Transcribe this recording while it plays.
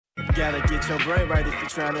gotta get your brain right if you're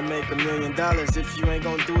trying to make $1 million. If you ain't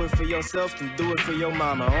gonna do it for yourself, then do it for your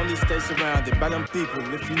mama. Only stay surrounded by them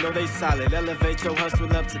people if you know they solid. Elevate your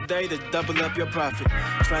hustle up today to double up your profit.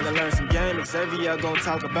 Trying to learn some game, Xavier gonna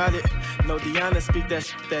talk about it. No Deanna, speak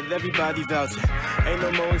that that everybody vouching. Ain't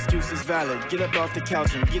no more excuses valid. Get up off the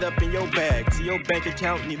couch and get up in your bag. To your bank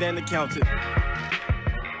account, need an accountant.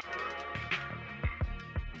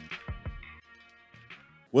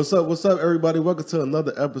 What's up, everybody? Welcome to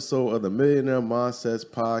another episode of the Millionaire Mindsets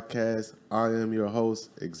Podcast. I am your host,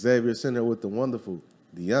 Xavier, sitting here with the wonderful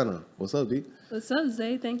Deanna. What's up, D? What's up,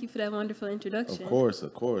 Zay? Thank you for that wonderful introduction. Of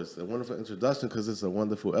course. A wonderful introduction because it's a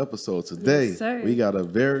wonderful episode. Today, yes, we got a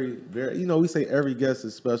very, we say every guest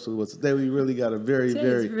is special, but today we really got a very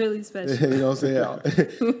really special. You know what I'm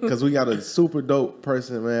saying? Because we got a super dope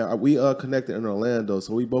person, man. We connected in Orlando,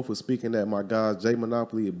 so we both were speaking at my guys, J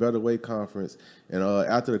Monopoly, a Better Way conference. And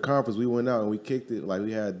after the conference, we went out and we kicked it, like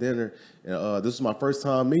we had dinner. And this was my first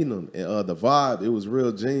time meeting them. And the vibe, it was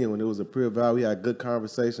real genuine. It was a pure vibe. We had good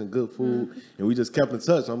conversation, good food, and we just kept in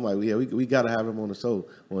touch. I'm like, yeah, we got to have him on the show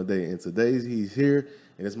one day. And today he's here,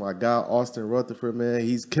 and it's my guy, Austin Rutherford, man.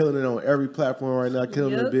 He's killing it on every platform right now,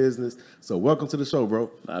 killing the business. So welcome to the show,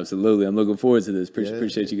 bro. Absolutely. I'm looking forward to this.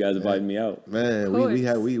 Appreciate you guys inviting me out. Man, we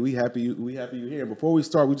happy you here. Before we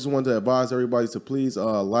start, we just wanted to advise everybody to please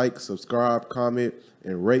like, subscribe, comment,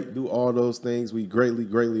 and rate. Do all those things. We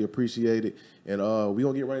greatly appreciate it. And we're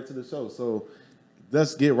going to get right into the show. So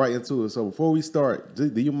let's get right into it. So before we start, do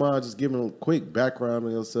you mind just giving a quick background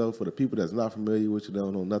on yourself for the people that's not familiar with you, that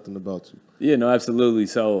don't know nothing about you? Yeah, no, absolutely.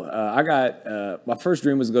 So I got my first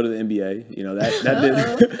dream was to go to the NBA. You know,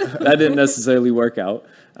 that didn't necessarily work out.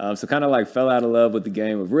 So kind of like fell out of love with the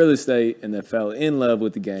game of real estate, and then fell in love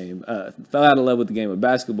with the game. Fell out of love with the game of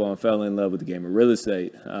basketball and fell in love with the game of real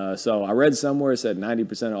estate. So I read somewhere it said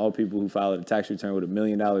 90% of all people who filed a tax return with $1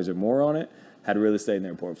 million or more on it had real estate in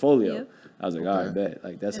their portfolio. Yep. I was like, all right, bet.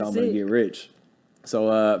 Like, that's how I'm going to get rich.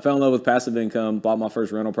 So fell in love with passive income, bought my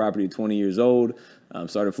first rental property at 20 years old,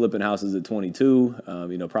 started flipping houses at 22,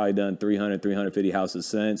 probably done 350 houses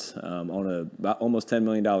since, on about almost $10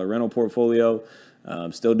 million rental portfolio.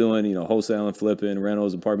 Still doing, wholesale and flipping,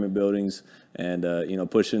 rentals, apartment buildings, and,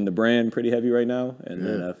 pushing the brand pretty heavy right now. And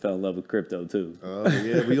then I fell in love with crypto too. Oh,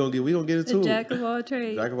 yeah, we gonna get into it. Jack of all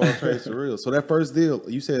trades. Jack of all trades, for real. So that first deal,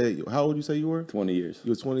 you said, how old you say you were? 20 years.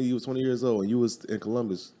 You were 20 years old, and you was in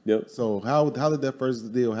Columbus. Yep. So how did that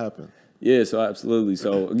first deal happen? Yeah, so absolutely.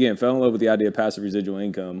 So again, fell in love with the idea of passive residual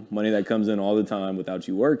income, money that comes in all the time without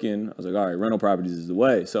you working. I was like, all right, rental properties is the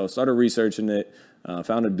way. So I started researching it,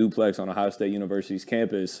 found a duplex on Ohio State University's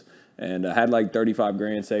campus, and I had like 35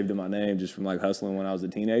 grand saved in my name just from like hustling when I was a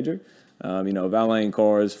teenager. Valeting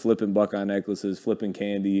cars, flipping Buckeye necklaces, flipping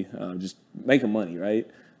candy, just making money, right?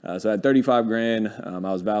 So I had 35 grand. I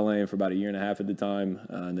was valeting for about a year and a half at the time,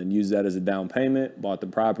 and then used that as a down payment, bought the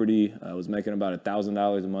property. I was making about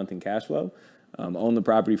 $1,000 a month in cash flow. Owned the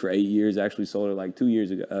property for 8 years, actually sold it like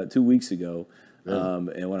 2 weeks ago.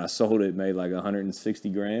 And when I sold it, made like 160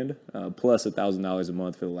 grand, plus $1,000 a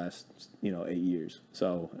month for the last, 8 years.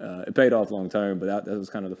 So it paid off long term, but that was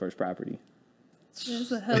kind of the first property.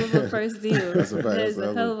 That's a hell of a first deal. That's a fact. That is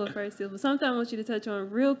a hell of a first deal. But something I want you to touch on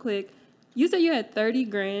real quick. You said you had 30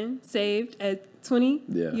 grand saved at 20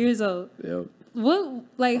 years old. Yep.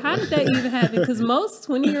 How did that even happen? Because most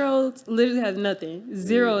 20-year-olds literally have nothing,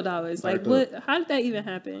 $0. How did that even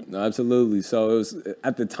happen? No, absolutely. So it was,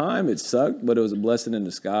 at the time it sucked, but it was a blessing in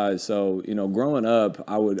disguise. So, growing up,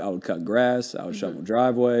 I would cut grass, I would shovel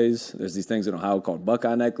driveways. There's these things in Ohio called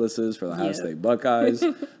Buckeye necklaces for the Ohio State Buckeyes.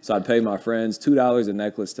 So I'd pay my friends $2 a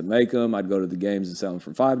necklace to make them. I'd go to the games and sell them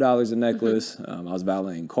for $5 a necklace. I was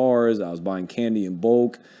valeting cars. I was buying candy in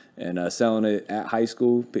bulk and selling it at high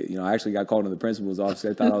school. I actually got called into the principal's office.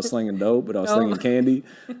 They thought I was slinging dope, but I was slinging candy.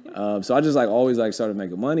 So I just always started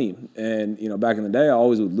making money. And, back in the day, I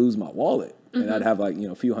always would lose my wallet. And I'd have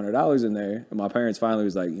a few $100s in there. And my parents finally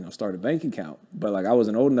was start a bank account. But I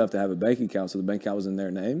wasn't old enough to have a bank account, so the bank account was in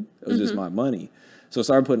their name. It was just my money. So I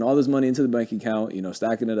started putting all this money into the bank account,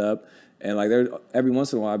 stacking it up. And every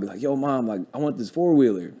once in a while I'd be like, yo, mom, I want this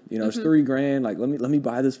 4-wheeler. It's $3 grand. Let me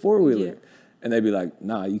buy this 4-wheeler. Yeah. And they'd be like,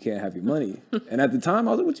 nah, you can't have your money. And at the time,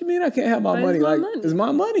 I was like, what you mean I can't have my money? It's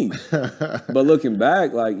my money. But looking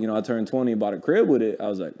back, I turned 20 and bought a crib with it. I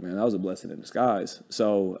was like, man, that was a blessing in disguise.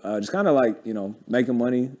 So just kind of making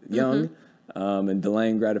money young and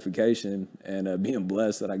delaying gratification and being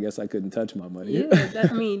blessed that I guess I couldn't touch my money. Yeah,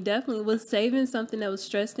 definitely. Was saving something that was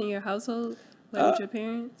stressed in your household, with your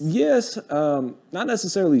parents? Yes, not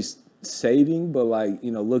necessarily saving, but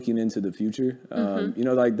looking into the future.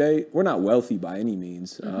 We're not wealthy by any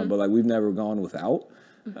means, but we've never gone without.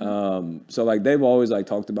 So like they've always like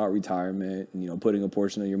talked about retirement and, you know, putting a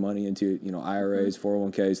portion of your money into, you know, IRAs,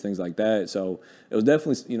 401ks, things like that. So it was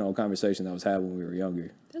definitely, you know, a conversation that was had when we were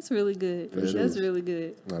younger. That's really good. That's really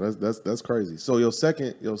good. No, that's crazy. So your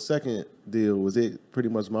second deal, was it pretty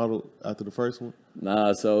much modeled after the first one?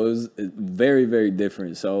 Nah, so it was very, very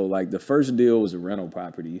different. So like the first deal was a rental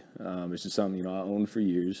property. It's just something, you know, I owned for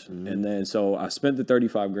years. And then so I spent the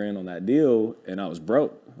 35 grand on that deal and I was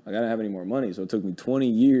broke. Like I didn't have any more money. So it took me 20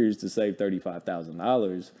 years to save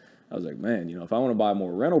 $35,000. I was like, man, you know, if I want to buy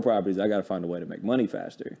more rental properties, I got to find a way to make money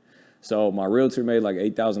faster. So my realtor made like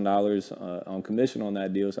 $8,000 on commission on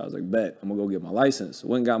that deal. So I was like, bet, I'm gonna go get my license.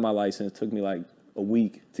 Went and got my license. Took me like a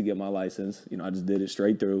week to get my license. You know, I just did it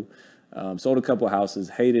straight through. Sold a couple of houses,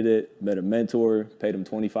 hated it, met a mentor, paid him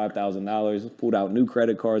 $25,000, pulled out new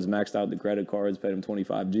credit cards, maxed out the credit cards, paid him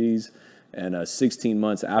 25 G's. And 16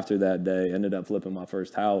 months after that day, ended up flipping my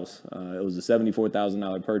first house. It was a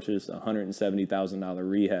 $74,000 purchase, $170,000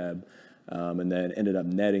 rehab. And then ended up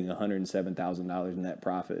netting $107,000 net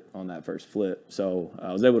profit on that first flip. So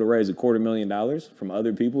I was able to raise $250,000 from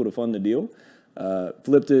other people to fund the deal.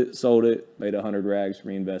 Flipped it, sold it, made 100 rags,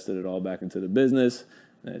 reinvested it all back into the business,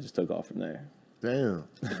 and it just took off from there. Damn.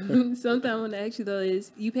 Something I want to ask you though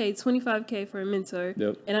is you paid $25K for a mentor,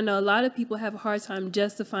 Yep. and I know a lot of people have a hard time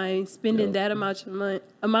justifying spending that amount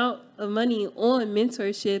of money on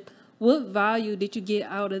mentorship. What value did you get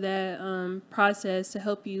out of that process to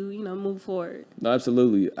help you, you know, move forward? No,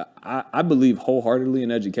 absolutely. I believe wholeheartedly in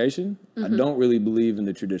education. I don't really believe in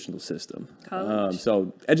the traditional system.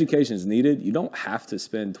 So education is needed. You don't have to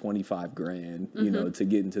spend 25 grand, you know, to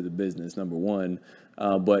get into the business, number one.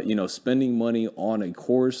 But, you know, spending money on a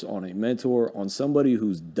course, on a mentor, on somebody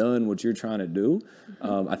who's done what you're trying to do,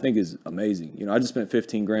 I think is amazing. You know, I just spent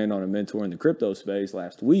 15 grand on a mentor in the crypto space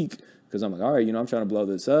last week because I'm like, all right, you know, I'm trying to blow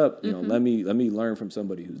this up. You know, let me learn from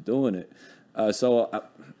somebody who's doing it. So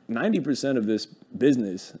 90% of this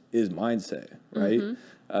business is mindset, right?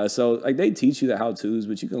 So like they teach you the how-tos,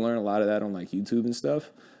 but you can learn a lot of that on like YouTube and stuff.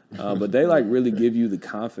 But they like really give you the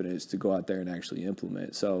confidence to go out there and actually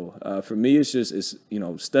implement. So for me, it's you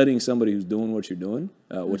know, studying somebody who's doing what you're doing,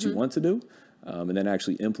 what you want to do, and then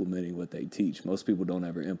actually implementing what they teach. Most people don't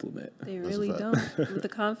ever implement. They really don't. But the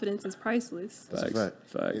confidence is priceless. That's a fact.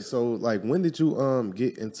 Facts. And so, like, when did you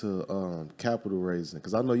get into capital raising?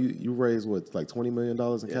 Because I know you raised what, like $20 million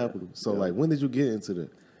in capital. So, like, when did you get into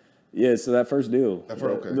that? Yeah, so that first deal,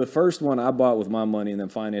 okay. The first one I bought with my money and then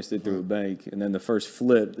financed it through a bank, and then the first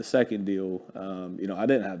flip, the second deal, you know, I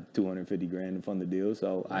didn't have 250 grand to fund the deal,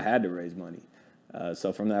 so I had to raise money.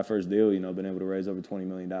 So from that first deal, you know, been able to raise over $20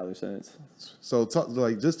 million since. So,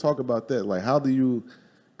 just talk about that. Like, how do you?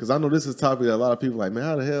 Because I know this is a topic that a lot of people like, man,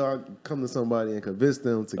 how the hell I come to somebody and convince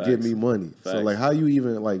them to give me money? Facts. So, like, how you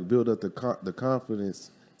even like build up the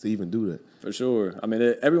confidence to even do that? For sure. I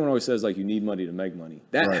mean, everyone always says, like, you need money to make money.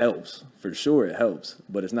 That helps. For sure it helps,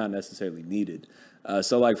 but it's not necessarily needed.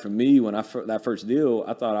 So, like, for me, when that first deal,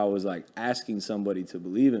 I thought I was, like, asking somebody to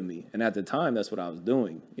believe in me. And at the time, that's what I was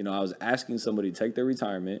doing. You know, I was asking somebody to take their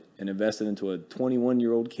retirement and invest it into a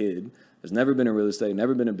 21-year-old kid that's never been in real estate,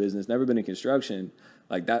 never been in business, never been in construction.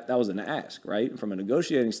 Like, that was an ask, right? From a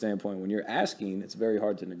negotiating standpoint, when you're asking, it's very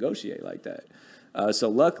hard to negotiate like that. So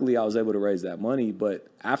luckily, I was able to raise that money. But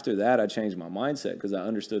after that, I changed my mindset because I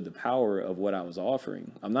understood the power of what I was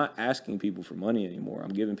offering. I'm not asking people for money anymore.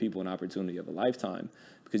 I'm giving people an opportunity of a lifetime.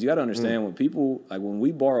 Because you got to understand when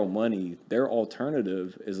we borrow money, their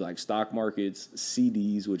alternative is like stock markets,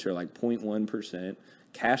 CDs, which are like 0.1%,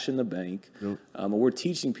 cash in the bank. And we're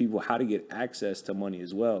teaching people how to get access to money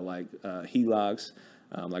as well, like HELOCs.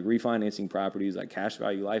 Like refinancing properties, like cash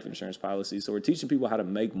value life insurance policies. So we're teaching people how to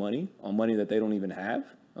make money on money that they don't even have.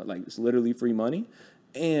 Like it's literally free money.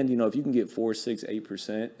 And, you know, if you can get 4, 6,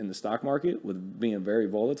 8% in the stock market with being very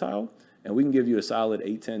volatile, and we can give you a solid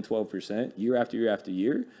 8, 10, 12% year after year after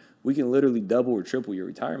year, we can literally double or triple your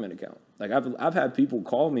retirement account. Like I've had people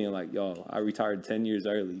call me and like, yo, I retired 10 years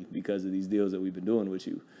early because of these deals that we've been doing with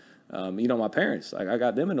you. You know, my parents, like I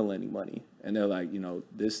got them into lending money and they're like, you know,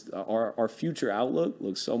 our future outlook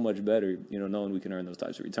looks so much better, you know, knowing we can earn those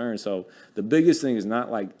types of returns. So the biggest thing is not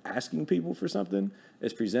like asking people for something,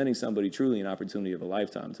 it's presenting somebody truly an opportunity of a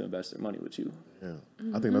lifetime to invest their money with you. Yeah,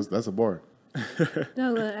 I think that's a bar. Now,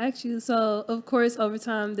 I'm going to ask you, so of course, over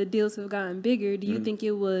time, the deals have gotten bigger. Do you think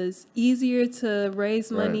it was easier to raise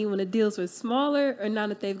money when the deals were smaller or now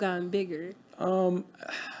that they've gotten bigger?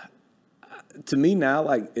 To me now,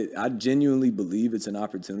 like I genuinely believe it's an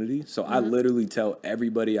opportunity. So I literally tell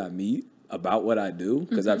everybody I meet about what I do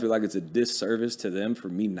because I feel like it's a disservice to them for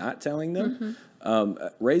me not telling them.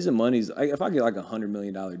 Raising money's if I get like $100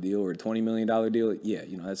 million deal or a $20 million deal, yeah,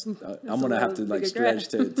 that's I'm gonna have to like stretch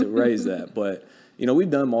to raise that. But we've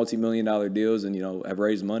done multi-million-dollar deals and have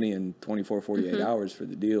raised money in 24, 48 hours for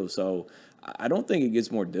the deal. So I don't think it gets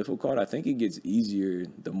more difficult. I think it gets easier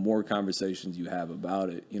the more conversations you have about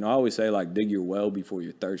it. I always say, like, dig your well before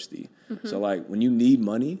you're thirsty. So, like, when you need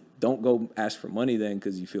money, don't go ask for money then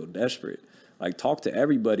because you feel desperate. Like, talk to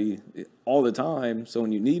everybody all the time. So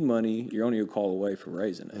when you need money, you're only a call away from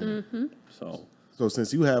raising it. So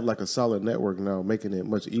since you have, like, a solid network now, making it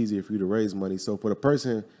much easier for you to raise money. So for the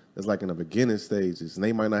person that's, like, in the beginning stages and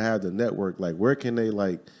they might not have the network, like, where can they,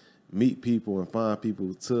 like, meet people and find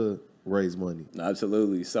people to raise money?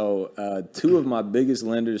 Absolutely. So 2 of my biggest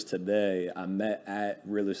lenders today I met at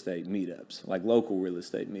real estate meetups, like local real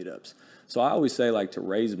estate meetups. So I always say, like, to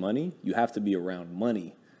raise money, you have to be around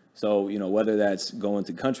money. So, whether that's going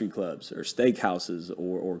to country clubs or steakhouses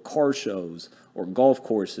or car shows or golf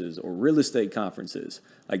courses or real estate conferences,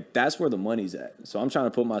 like, that's where the money's at. So I'm trying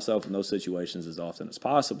to put myself in those situations as often as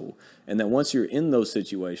possible. And then once you're in those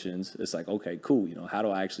situations, it's like, okay, cool. How do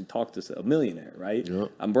I actually talk to a millionaire, right?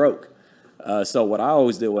 Yep. I'm broke. So what I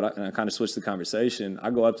always did, and I kind of switched the conversation, I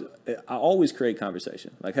always create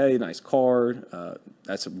conversation. Like, hey, nice car.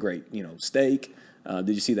 That's a great, steak. Did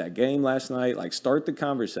you see that game last night? Like, start the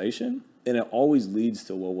conversation, and it always leads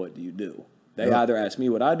to, well, what do you do? They either ask me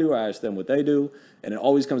what I do or I ask them what they do, and it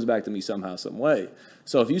always comes back to me somehow, some way.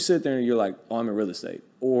 So if you sit there and you're like, oh, I'm in real estate,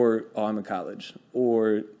 or oh, I'm in college,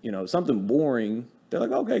 or something boring, they're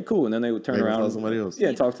like, okay, cool, and then they would turn around and somebody else.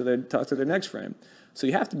 Yeah, talk to their next friend. So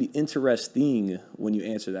you have to be interesting when you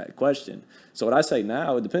answer that question. So what I say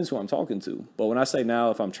now, it depends who I'm talking to. But when I say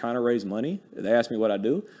now, if I'm trying to raise money, they ask me what I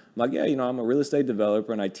do. I'm like, yeah, I'm a real estate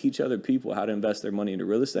developer, and I teach other people how to invest their money into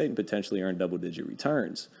real estate and potentially earn double-digit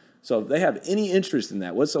returns. So if they have any interest in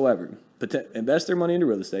that whatsoever, invest their money into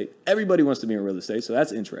real estate. Everybody wants to be in real estate, so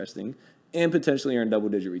that's interesting. And potentially earn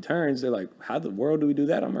double-digit returns. They're like, how the world do we do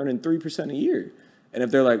that? I'm earning 3% a year. And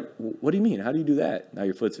if they're like, what do you mean? How do you do that? Now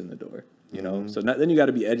your foot's in the door. So then you got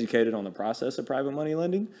to be educated on the process of private money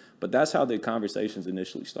lending, but that's how the conversations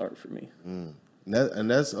initially start for me.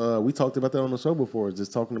 That's we talked about that on the show before,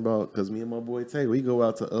 just talking about, because me and my boy Tay, we go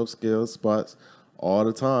out to upscale spots all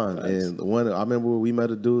the time. Nice. And I remember we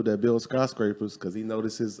met a dude that built skyscrapers because he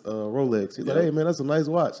noticed his Rolex. He's like, hey man, that's a nice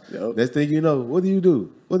watch. Next thing you know, what do you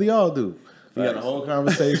do? What do y'all do? We got a whole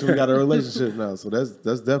conversation. We got a relationship now. So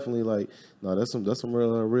that's definitely like, that's some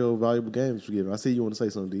real valuable games for giving. I see you want to say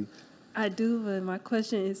something, D. I do, but my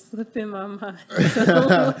question is slipping my mind.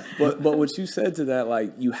 But what you said to that,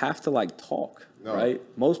 like, you have to, like, talk, right?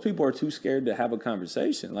 Most people are too scared to have a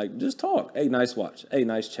conversation. Like, just talk. Hey, nice watch. Hey,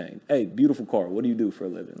 nice chain. Hey, beautiful car. What do you do for a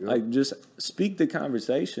living? Yep. Like, just speak the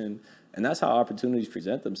conversation, and that's how opportunities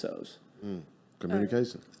present themselves.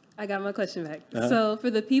 Communication. I got my question back. So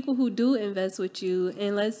for the people who do invest with you,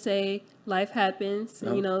 and let's say life happens,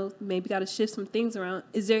 and, maybe got to shift some things around,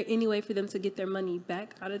 is there any way for them to get their money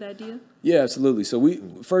back out of that deal? Yeah, absolutely. So we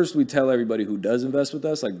tell everybody who does invest with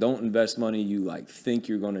us, like, don't invest money you, like, think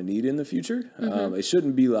you're going to need in the future. It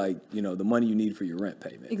shouldn't be like, the money you need for your rent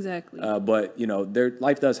payment. Exactly. But,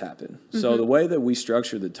 life does happen. So the way that we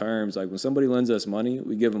structure the terms, like, when somebody lends us money,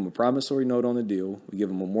 we give them a promissory note on the deal. We give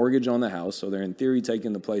them a mortgage on the house. So they're in theory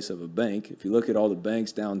taking the place of a bank. If you look at all the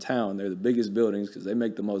banks downtown, they're the biggest buildings because they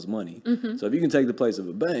make the most money. So if you can take the place of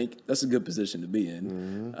a bank, that's a good position to be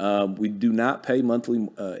in. We do not pay monthly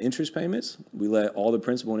interest payments. We let all the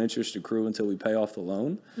principal and interest accrue until we pay off the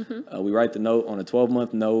loan. We write the note on a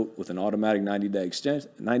 12-month note with an automatic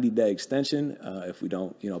 90-day extension if we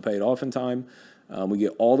don't, pay it off in time. We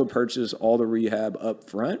get all the purchase, all the rehab up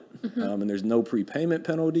front, and there's no prepayment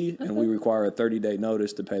penalty, and we require a 30-day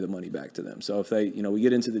notice to pay the money back to them. So if they, we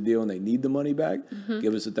get into the deal and they need the money back,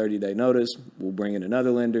 give us a 30-day notice. We'll bring in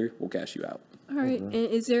another lender. We'll cash you out. All right. And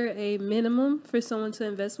is there a minimum for someone to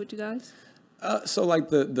invest with you guys? So like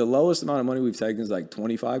the lowest amount of money we've taken is like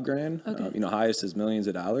 $25,000. Okay. Highest is millions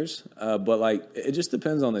of dollars. But like it just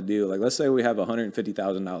depends on the deal. Like let's say we have a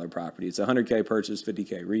 $150,000 property. It's $100K purchase,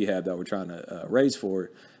 $50K rehab that we're trying to raise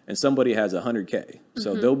for, and somebody has $100K.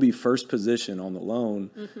 So they'll be first position on the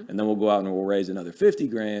loan, and then we'll go out and we'll raise another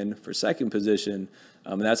 $50,000 for second position.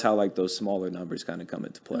 And that's how like those smaller numbers kind of come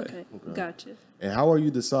into play. Okay. Gotcha. And how are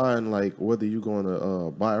you deciding like whether you're going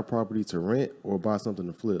to buy a property to rent or buy something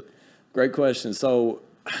to flip? Great question. So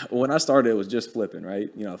when I started, it was just flipping, right?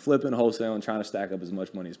 Flipping, wholesaling, trying to stack up as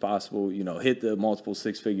much money as possible, hit the multiple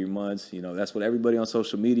six-figure months. That's what everybody on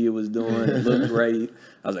social media was doing. It looked great.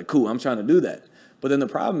 I was like, cool, I'm trying to do that. But then the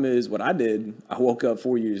problem is what I did, I woke up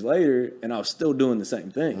 4 years later and I was still doing the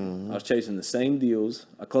same thing. I was chasing the same deals.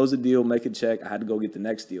 I closed a deal, make a check. I had to go get the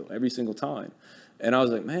next deal every single time. And I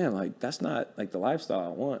was like, man, like that's not like the lifestyle I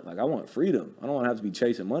want. Like I want freedom. I don't want to have to be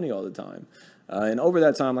chasing money all the time. And over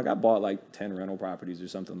that time, like I bought like 10 rental properties or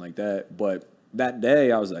something like that. But that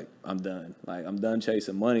day I was like, I'm done. Like I'm done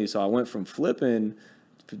chasing money. So I went from flipping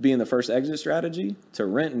being the first exit strategy to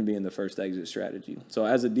renting being the first exit strategy. So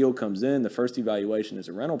as a deal comes in, the first evaluation is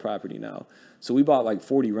a rental property now. So we bought like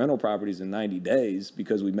 40 rental properties in 90 days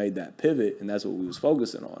because we made that pivot and that's what we was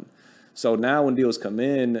focusing on. So now when deals come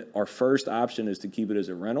in, our first option is to keep it as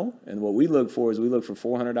a rental. And what we look for is we look for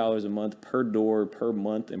 $400 a month per door per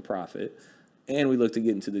month in profit. And we look to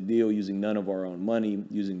get into the deal using none of our own money,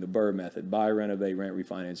 using the BRRRR method, buy, renovate, rent,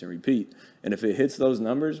 refinance, and repeat. And if it hits those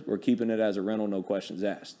numbers, we're keeping it as a rental, no questions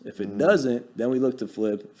asked. If it doesn't, then we look to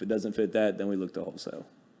flip. If it doesn't fit that, then we look to wholesale.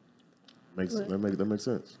 That makes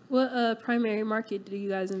sense. What primary market do you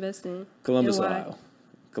guys invest in? Columbus, Ohio.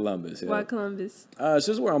 Columbus, yeah. Why Columbus? It's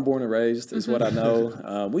just where I'm born and raised. It's what I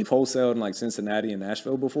know. We've wholesaled in like Cincinnati and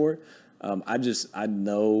Nashville before. I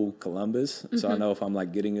know Columbus, so I know if I'm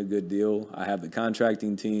like getting a good deal. I have the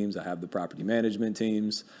contracting teams, I have the property management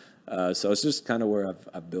teams, so it's just kind of where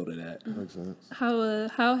I've built it at. Makes sense.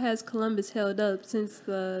 How has Columbus held up since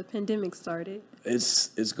the pandemic started?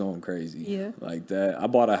 It's going crazy. Yeah. Like that. I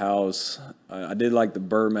bought a house. I did like the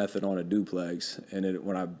BRRRR method on a duplex, and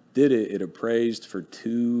when I did it, it appraised for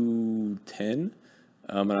 $210,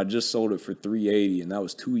 and I just sold it for $380, and that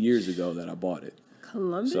was 2 years ago that I bought it.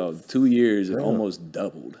 Columbus? So 2 years, it almost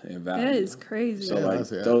doubled in value. That is crazy. So like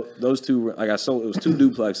those two, like I sold, it was two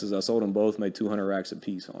duplexes. I sold them both, made 200 racks a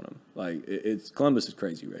piece on them. Like Columbus is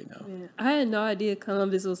crazy right now. Yeah. I had no idea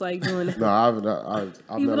Columbus was like doing that. No, I've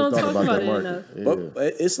People never don't thought talk about that it market. enough. Yeah.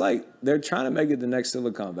 But it's like they're trying to make it the next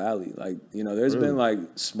Silicon Valley. Like, you know, there's been like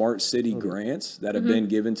smart city grants that have been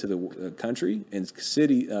given to the country, and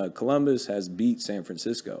Columbus has beat San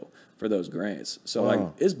Francisco for those grants. So like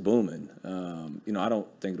it's booming. You know, I don't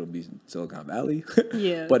think it'll be Silicon Valley,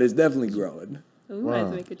 Yeah. but it's definitely growing. We might have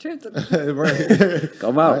to make a trip to Right.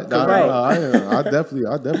 Come out. I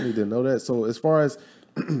definitely didn't know that. So as far as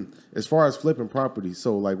flipping properties,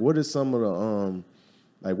 so like what is some of the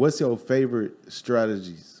like what's your favorite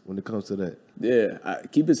strategies when it comes to that? Yeah,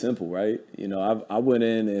 keep it simple, right? You know, I went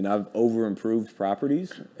in and I've over improved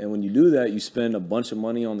properties, and when you do that, you spend a bunch of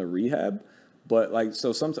money on the rehab. But like,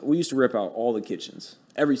 so sometimes we used to rip out all the kitchens,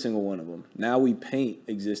 every single one of them. Now we paint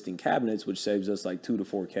existing cabinets, which saves us like $2,000 to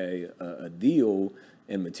 $4,000 a deal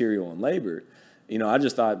in material and labor. You know, I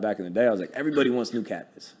just thought back in the day, I was like, everybody wants new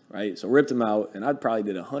cabinets, right? So ripped them out, and I probably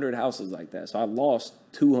did 100 houses like that. So I lost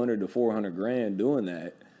 200 to 400 grand doing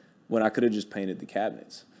that when I could have just painted the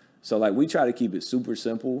cabinets. So like, we try to keep it super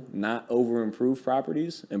simple, not over improve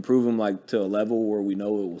properties, improve them like to a level where we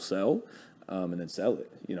know it will sell. And then sell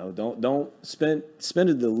it. You know, don't spend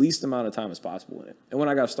it the least amount of time as possible in it. And when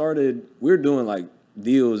I got started, we were doing like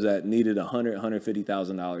deals that needed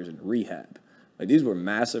 $150,000 in rehab. Like these were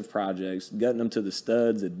massive projects, getting them to the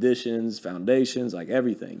studs, additions, foundations, like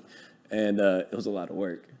everything. And it was a lot of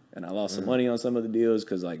work. And I lost some money on some of the deals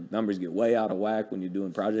because like numbers get way out of whack when you're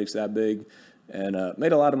doing projects that big. And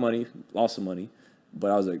made a lot of money, lost some money. But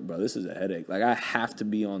I was like, bro, this is a headache. Like, I have to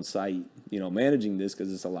be on site, you know, managing this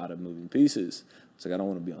because it's a lot of moving pieces. It's like, I don't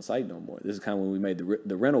want to be on site no more. This is kind of when we made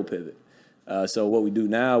the rental pivot. So what we do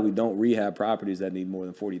now, we don't rehab properties that need more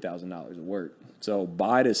than $40,000 of work. So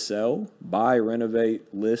buy to sell, buy,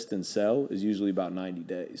 renovate, list, and sell is usually about 90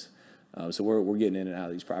 days. So we're getting in and out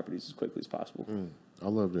of these properties as quickly as possible. I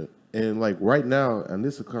love that. And like right now, and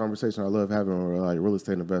this is a conversation I love having with like real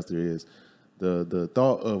estate investor is the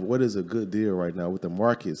thought of what is a good deal right now with the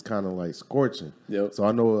markets kind of like scorching. Yep. So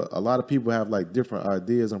I know a lot of people have like different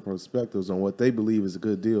ideas and perspectives on what they believe is a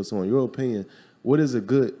good deal. So in your opinion, what is a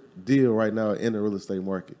good deal right now in the real estate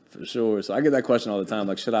market? For sure. So I get that question all the time.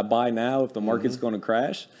 Like, should I buy now if the market's going to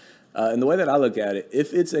crash? And the way that I look at it,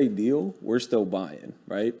 if it's a deal, we're still buying,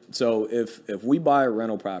 right? So if we buy a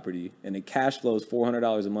rental property and it cash flows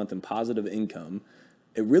 $400 a month in positive income,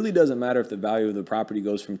 it really doesn't matter if the value of the property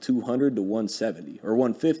goes from 200 to 170 or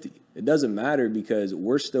 150. It doesn't matter because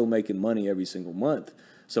we're still making money every single month.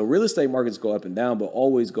 So real estate markets go up and down, but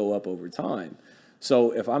always go up over time.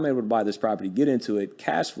 So if I'm able to buy this property, get into it,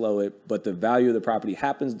 cash flow it, but the value of the property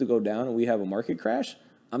happens to go down and we have a market crash,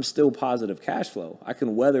 I'm still positive cash flow. I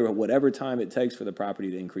can weather whatever time it takes for the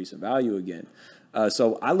property to increase in value again.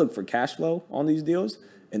 So I look for cash flow on these deals.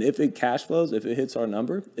 And if it cash flows, if it hits our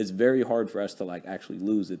number, it's very hard for us to like actually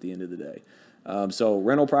lose at the end of the day. So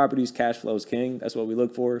rental properties, cash flow is king. That's what we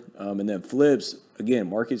look for. And then flips, again,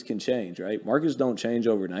 markets can change, right? Markets don't change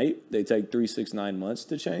overnight. They take 3, 6, 9 months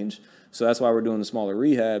to change. So that's why we're doing the smaller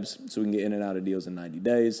rehabs, so we can get in and out of deals in 90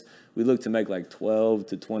 days. We look to make like 12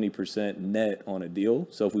 to 20% net on a deal.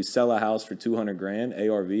 So if we sell a house for $200,000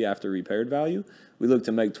 ARV after repaired value, we look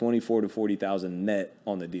to make 24 to 40,000 net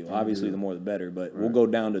on the deal. Obviously, the more the better, but we'll go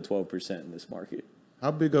down to 12% in this market.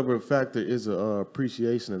 How big of a factor is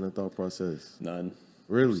appreciation in the thought process? None.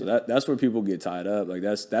 Really? So that's where people get tied up. Like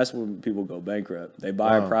that's when people go bankrupt. They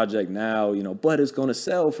buy a project now, but it's going to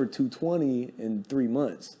sell for $220 in 3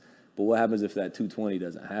 months. But what happens if that 220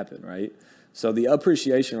 doesn't happen, right? So the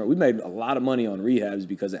appreciation, we made a lot of money on rehabs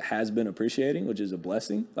because it has been appreciating, which is a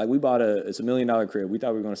blessing. Like we bought it's $1 million crib. We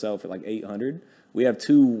thought we were going to sell it for like 800. We have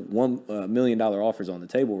two $1 million offers on the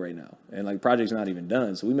table right now, and like project's not even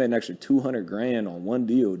done. So we made an extra $200,000 on one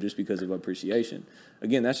deal just because of appreciation.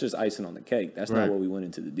 Again, that's just icing on the cake. That's not what we went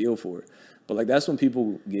into the deal for. But like that's when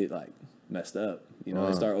people get like messed up.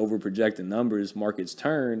 They start over projecting numbers, markets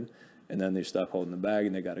turn, and then they're stuck holding the bag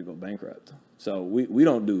and they got to go bankrupt. So we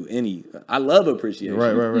don't do any. I love appreciation,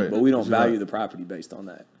 right. But we don't value the property based on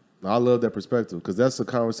that. I love that perspective because that's a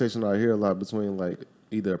conversation I hear a lot between like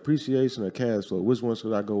either appreciation or cash flow. Which one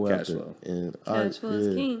should I go Cash after? flow. And Cash flow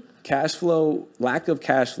is king. Cash flow, lack of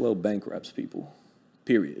cash flow bankrupts people,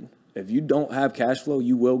 period. If you don't have cash flow,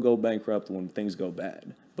 you will go bankrupt when things go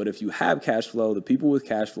bad. But if you have cash flow, the people with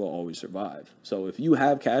cash flow always survive. So if you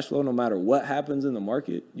have cash flow, no matter what happens in the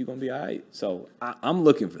market, you're going to be all right. So I'm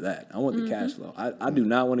looking for that. I want the cash flow. I do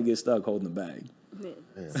not want to get stuck holding the bag.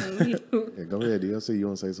 Yeah, go ahead, DLC. You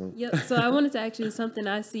want to say something? Yep. So I wanted to ask you something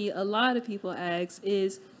I see a lot of people ask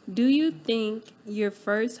is, do you think your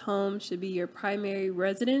first home should be your primary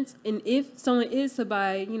residence? And if someone is to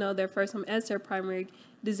buy, their first home as their primary,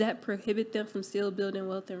 does that prohibit them from still building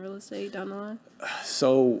wealth in real estate down the line?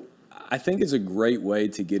 So I think it's a great way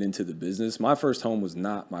to get into the business. My first home was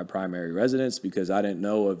not my primary residence because I didn't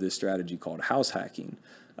know of this strategy called house hacking.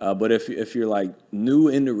 But if you're like new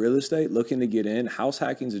into real estate, looking to get in, house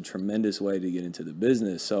hacking is a tremendous way to get into the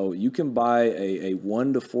business. So you can buy a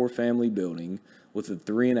 1 to 4 family building with a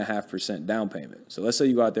 3.5% down payment. So let's say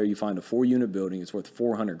you go out there, you find a 4-unit building, it's worth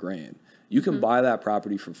 $400,000. You can buy that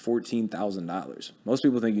property for $14,000. Most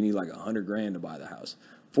people think you need like $100,000 to buy the house.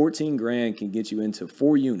 $14,000 can get you into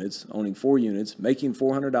 4 units, owning 4 units, making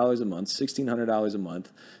 $400 a month, $1,600 a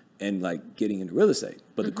month, and like getting into real estate.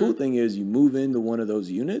 But the cool thing is you move into one of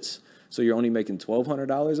those units, so you're only making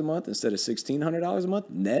 $1,200 a month instead of $1,600 a month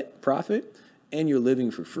net profit, and you're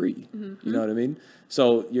living for free. You know what I mean?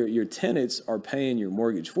 So your tenants are paying your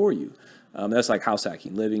mortgage for you. That's like house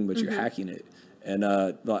hacking, living, but you're hacking it. And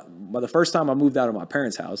by the first time I moved out of my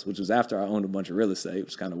parents' house, which was after I owned a bunch of real estate, which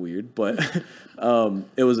was kind of weird, but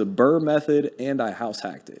it was a Burr method, and I house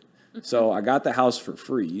hacked it. So I got the house for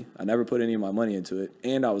free. I never put any of my money into it.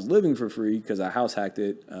 And I was living for free because I house hacked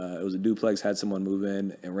it. It was a duplex, had someone move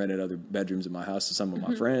in and rented other bedrooms in my house to some of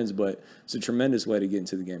my friends. But it's a tremendous way to get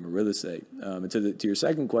into the game of real estate. And to your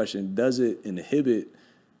second question, does it inhibit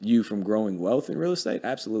you from growing wealth in real estate?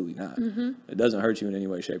 Absolutely not. It doesn't hurt you in any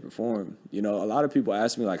way, shape, or form. A lot of people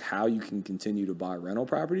ask me like how you can continue to buy rental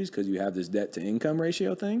properties because you have this debt to income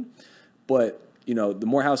ratio thing. But the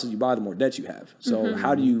more houses you buy, the more debt you have. So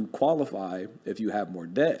how do you qualify if you have more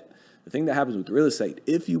debt? The thing that happens with real estate,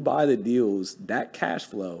 if you buy the deals, that cash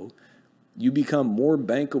flow, you become more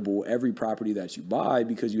bankable every property that you buy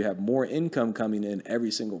because you have more income coming in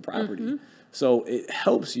every single property. So it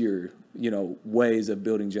helps your ways of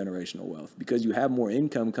building generational wealth because you have more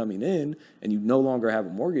income coming in and you no longer have a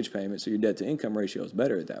mortgage payment. So your debt to income ratio is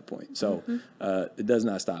better at that point. So it does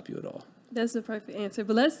not stop you at all. That's the perfect answer.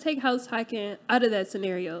 But let's take house hacking out of that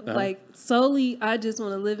scenario. Like solely, I just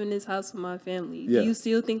want to live in this house with my family. Do you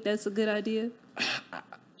still think that's a good idea?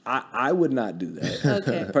 I would not do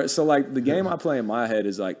that. Okay. So like the game I play in my head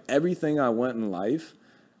is like everything I want in life,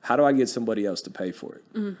 how do I get somebody else to pay for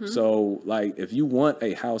it? So like if you want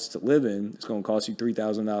a house to live in, it's going to cost you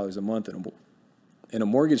 $3,000 a month in a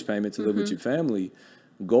mortgage payment to live with your family.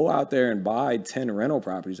 Go out there and buy 10 rental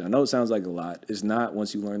properties. I know it sounds like a lot. It's not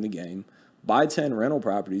once you learn the game. Buy 10 rental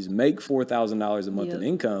properties, make $4,000 a month in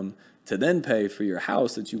income to then pay for your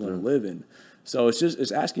house that you want to live in. So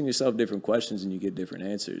it's asking yourself different questions and you get different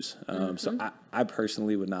answers. So I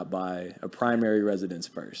personally would not buy a primary residence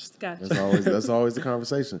first. Gotcha. That's always the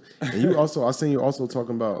conversation. And you also, I seen you also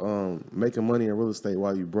talking about making money in real estate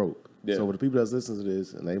while you broke. Yeah. So for the people that's listening to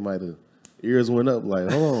this and they might have ears went up like,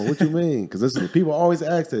 hold on, what you mean? Because people always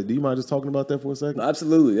ask that. Do you mind just talking about that for a second? No,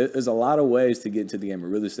 absolutely. There's a lot of ways to get into the game of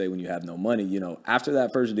real estate when you have no money. After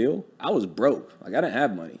that first deal, I was broke. Like I didn't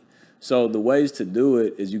have money. So the ways to do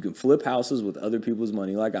it is you can flip houses with other people's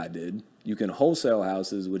money like I did. You can wholesale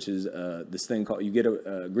houses, which is this thing called, you get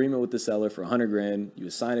an agreement with the seller for $100,000. You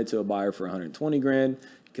assign it to a buyer for $120,000. You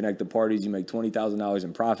connect the parties. You make $20,000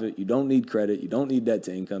 in profit. You don't need credit. You don't need debt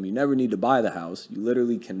to income. You never need to buy the house. You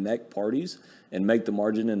literally connect parties and make the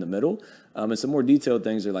margin in the middle. And some more detailed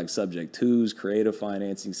things are like subject twos, creative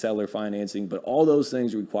financing, seller financing, but all those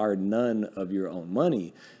things require none of your own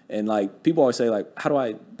money. And like people always say, like, how do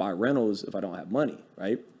I buy rentals if I don't have money,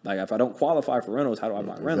 right? Like if I don't qualify for rentals, how do I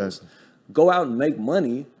buy rentals? Go out and make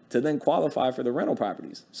money to then qualify for the rental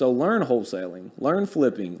properties. So learn wholesaling, learn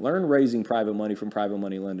flipping, learn raising private money from private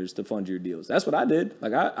money lenders to fund your deals. That's what I did.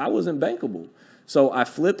 Like I wasn't bankable. So I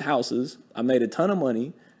flipped houses. I made a ton of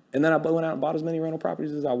money. And then I went out and bought as many rental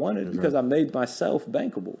properties as I wanted because I made myself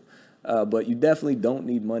bankable. But you definitely don't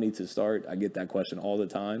need money to start. I get that question all the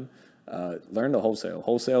time. Learn to wholesale.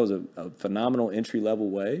 Wholesale is a phenomenal entry-level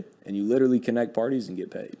way, and you literally connect parties and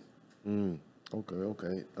get paid.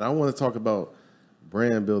 Okay. And I want to talk about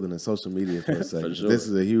brand building and social media for a second. Sure. This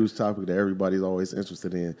is a huge topic that everybody's always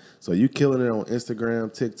interested in. So you killing it on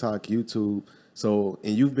Instagram, TikTok, YouTube. So,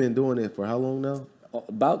 and you've been doing it for how long now?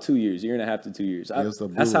 About 2 years, year and a half to 2 years.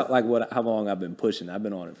 That's how long I've been pushing. I've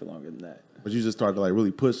been on it for longer than that. But you just started like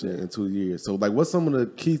really pushing it in 2 years. So like, what's some of the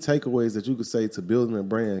key takeaways that you could say to building a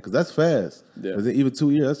brand? Because that's fast. Yeah. Even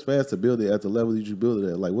 2 years, that's fast to build it at the level that you build it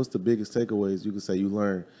at. Like, what's the biggest takeaways you could say you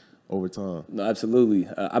learned over time? No, absolutely.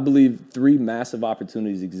 I believe 3 massive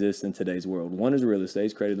opportunities exist in today's world. 1 is real estate.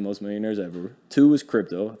 It's created the most millionaires ever. 2 is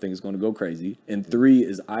crypto. I think it's going to go crazy. And 3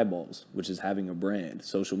 is eyeballs, which is having a brand,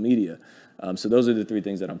 social media. So those are the 3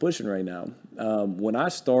 things that I'm pushing right now. When I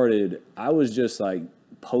started, I was just like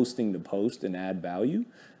posting to post and add value.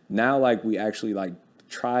 Now, like we actually like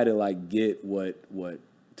try to like get what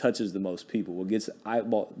touches the most people, what gets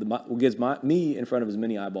me in front of as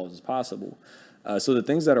many eyeballs as possible. So the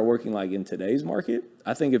things that are working like in today's market,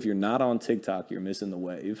 I think if you're not on TikTok, you're missing the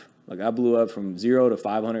wave. Like I blew up from 0 to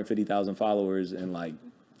 550,000 followers in like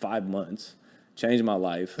 5 months. Changed my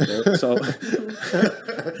life. So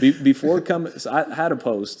before coming, so I had a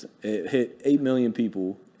post. It hit 8 million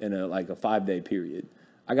people in a 5-day period.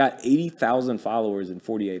 I got 80,000 followers in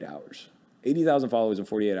 48 hours. 80,000 followers in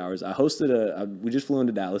 48 hours. I hosted we just flew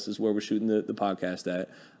into Dallas. This is where we're shooting the podcast at.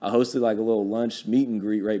 I hosted like a little lunch meet and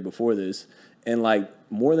greet right before this. And like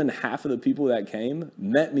more than half of the people that came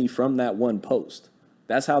met me from that one post.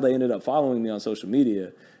 That's how they ended up following me on social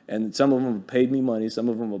media. And some of them paid me money. Some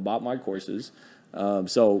of them have bought my courses.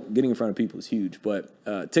 So getting in front of people is huge.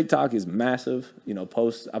 But TikTok is massive. You know,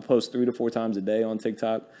 I post 3 to 4 times a day on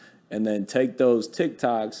TikTok. And then take those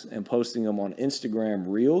TikToks and posting them on Instagram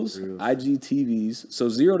Reels. IGTVs. So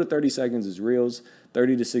 0 to 30 seconds is Reels.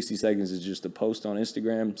 30 to 60 seconds is just a post on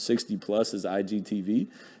Instagram. 60 plus is IGTV.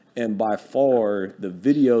 And by far, the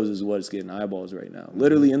videos is what's getting eyeballs right now.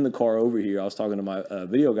 Literally in the car over here, I was talking to my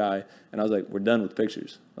video guy, and I was like, we're done with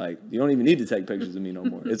pictures. Like, you don't even need to take pictures of me no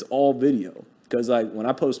more. It's all video. Because, like, when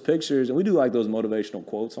I post pictures, and we do, like, those motivational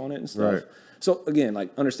quotes on it and stuff. Right. So, again, like,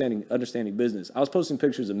 understanding business. I was posting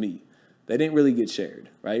pictures of me. They didn't really get shared,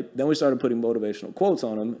 right? Then we started putting motivational quotes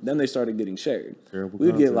on them. Then they started getting shared.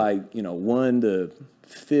 We'd get, like, 1 to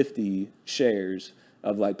 50 shares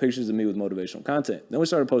of like pictures of me with motivational content. Then we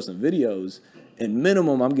started posting videos, and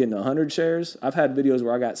minimum I'm getting 100 shares. I've had videos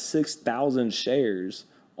where I got 6,000 shares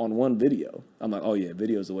on one video. I'm like, oh yeah,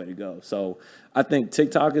 video is the way to go. So I think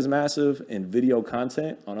TikTok is massive, and video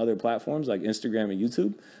content on other platforms like Instagram and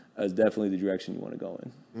YouTube is definitely the direction you want to go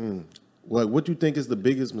in. Well, what do you think is the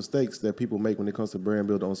biggest mistakes that people make when it comes to brand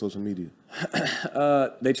building on social media?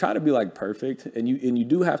 They try to be like perfect, and you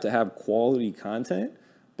do have to have quality content.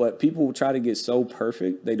 But people try to get so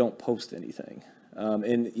perfect, they don't post anything.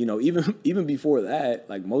 And, even before that,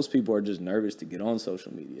 like most people are just nervous to get on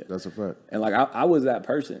social media. That's a fact. And like I was that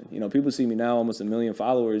person. People see me now, almost 1 million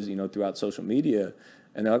followers, throughout social media.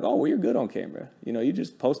 And they're like, oh, well, you're good on camera. You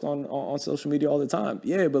just post on social media all the time.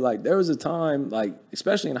 Yeah, but like there was a time, like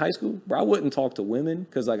especially in high school, where I wouldn't talk to women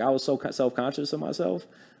because like I was so self-conscious of myself.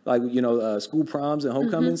 Like, school proms and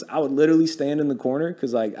homecomings, I would literally stand in the corner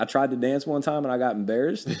because, like, I tried to dance one time and I got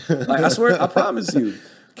embarrassed. Like, I swear, I promise you,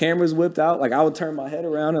 cameras whipped out. Like, I would turn my head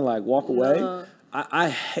around and, like, walk away. I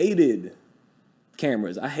hated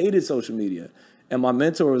cameras. I hated social media. And my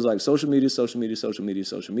mentor was like, social media, social media, social media,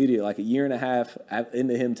 social media. Like, a year and a half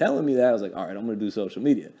into him telling me that, I was like, all right, I'm going to do social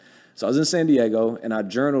media. So I was in San Diego, and I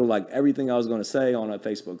journaled, like, everything I was going to say on a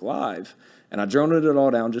Facebook Live. And I journaled it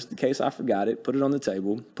all down just in case I forgot it, put it on the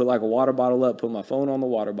table, put like a water bottle up, put my phone on the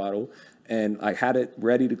water bottle, and I had it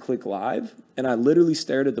ready to click live. And I literally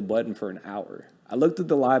stared at the button for an hour.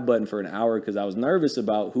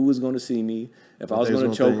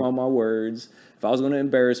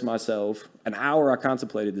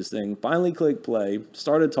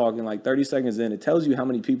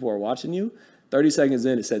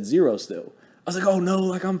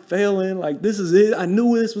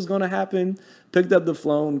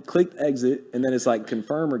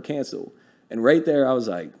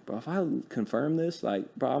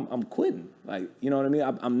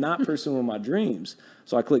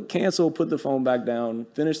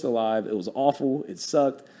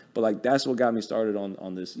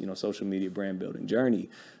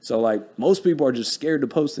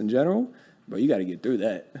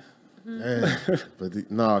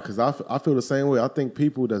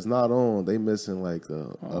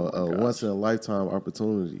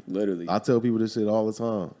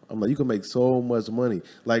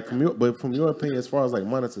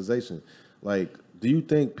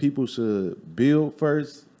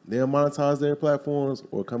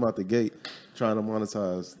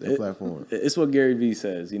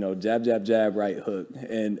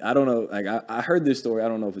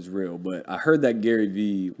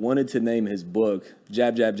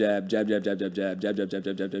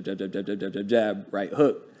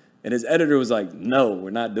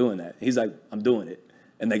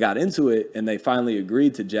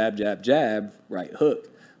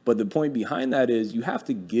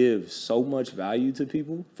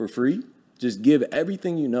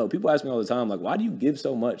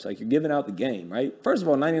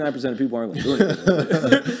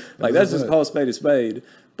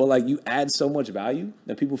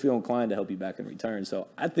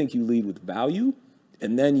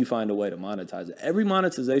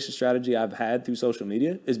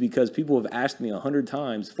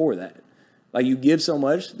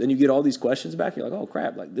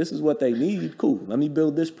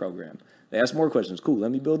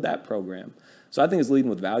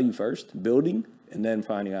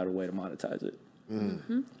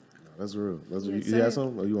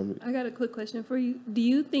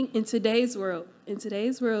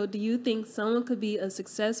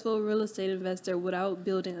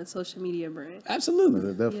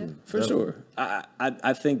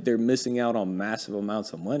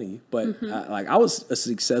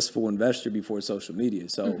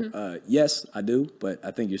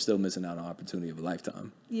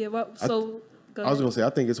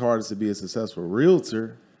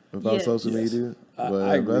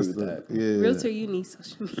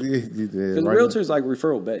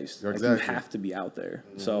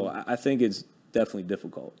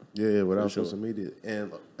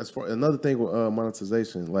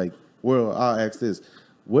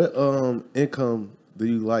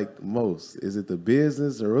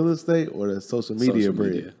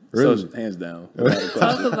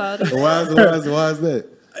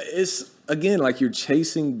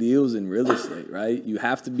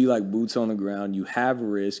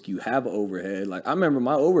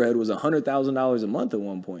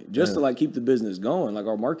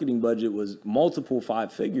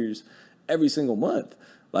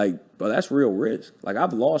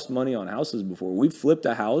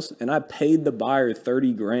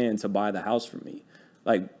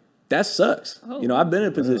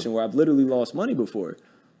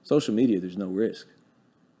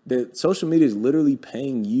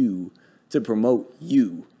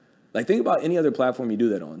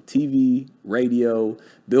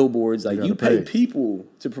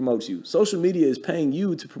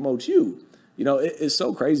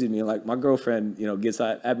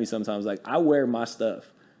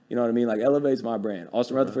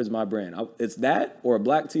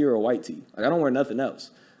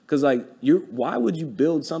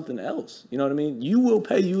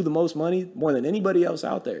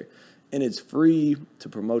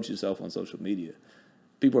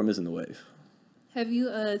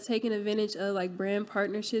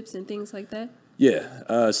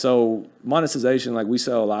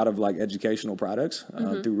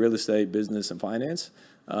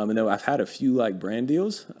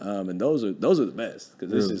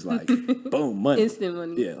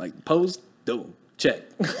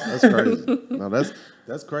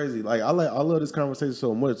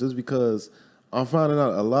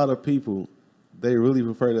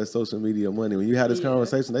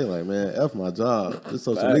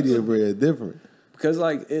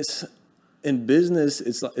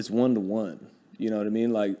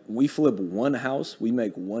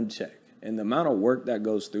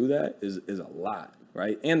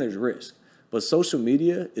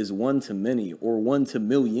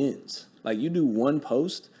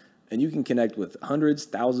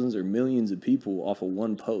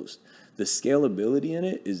 the scalability in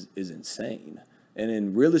it is insane. And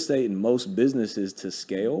in real estate and most businesses, to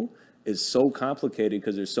scale is so complicated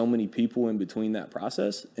because there's so many people in between that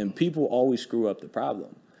process, and people always screw up the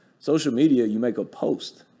problem. Social media, you make a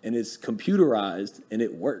post and it's computerized and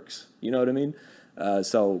it works. You know what I mean?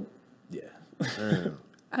 So, yeah.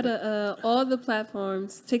 Out of all the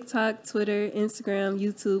platforms, TikTok, Twitter, Instagram,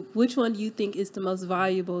 YouTube, which one do you think is the most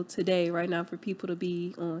valuable today, right now, for people to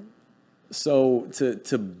be on? So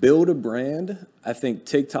to build a brand, I think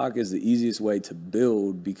TikTok is the easiest way to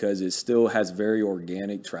build because it still has very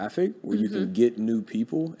organic traffic where you can get new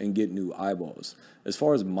people and get new eyeballs. As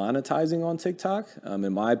far as monetizing on TikTok,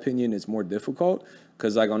 in my opinion, it's more difficult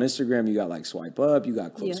because like on Instagram, you got like swipe up, you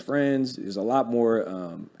got close friends. There's a lot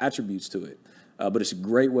more attributes to it. But it's a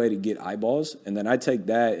great way to get eyeballs. And then I take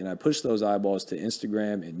that and I push those eyeballs to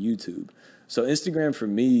Instagram and YouTube. So Instagram for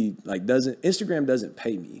me, Instagram doesn't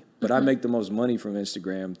pay me, but I make the most money from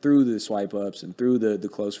Instagram through the swipe ups and through the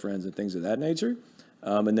close friends and things of that nature.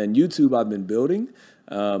 And then YouTube I've been building.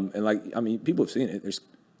 And people have seen it. There's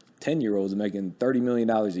 10-year-olds making $30 million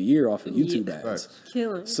a year off of YouTube ads. Right.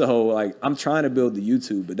 Killing. So I'm trying to build the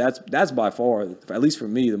YouTube, but that's by far, at least for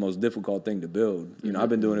me, the most difficult thing to build. You know, I've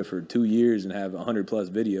been doing it for 2 years and have 100 plus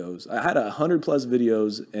videos. I had 100 plus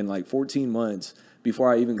videos in like 14 months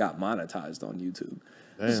before I even got monetized on YouTube.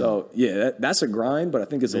 Damn. So yeah, that's a grind, but I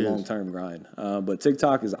think it's a long-term grind. But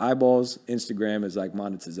TikTok is eyeballs, Instagram is like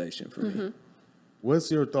monetization for me.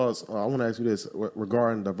 What's your thoughts? I want to ask you this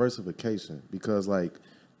regarding diversification, because like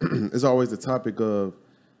it's always the topic of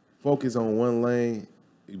focus on one lane,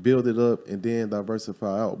 build it up, and then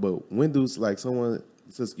diversify out. But when do like someone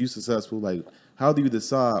says you successful, like how do you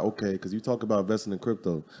decide? Okay, because you talk about investing in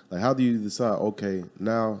crypto. Like how do you decide? Okay,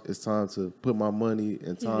 now it's time to put my money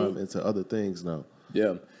and time into other things now.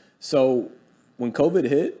 Yeah. So when COVID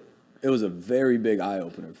hit, it was a very big eye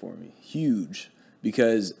opener for me, huge,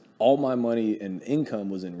 because all my money and income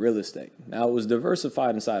was in real estate. Now it was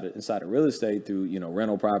diversified inside of real estate through,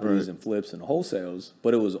 rental properties and flips and wholesales,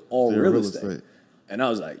 but it was all real estate. And I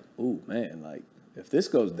was like, ooh, man, like if this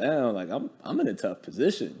goes down, like I'm in a tough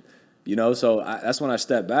position, So that's when I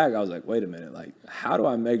stepped back. I was like, wait a minute, like how do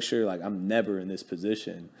I make sure like I'm never in this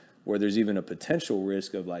position where there's even a potential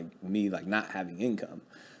risk of like me like not having income?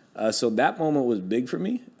 So that moment was big for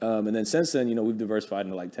me. And then since then, we've diversified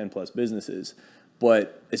into like 10 plus businesses.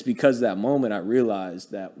 But it's because of that moment I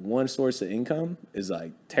realized that one source of income is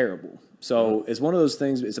like terrible. So it's one of those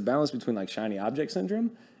things, it's a balance between like shiny object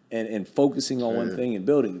syndrome and focusing on one thing and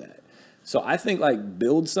building that. So I think like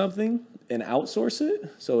build something and outsource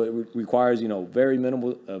it. So it requires, very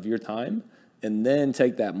minimal of your time, and then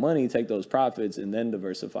take that money, take those profits, and then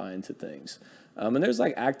diversify into things. And there's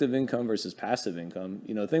like active income versus passive income.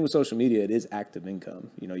 The thing with social media, it is active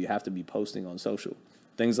income. You have to be posting on social.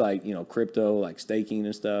 Things like, crypto, like staking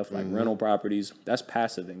and stuff, like rental properties, that's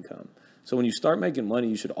passive income. So when you start making money,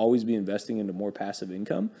 you should always be investing into more passive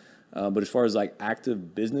income. But as far as like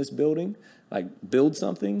active business building, like build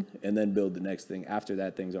something and then build the next thing after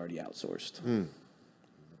that thing's already outsourced.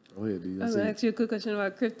 Go ahead, D. I was going to ask you a quick question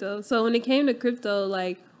about crypto. So when it came to crypto,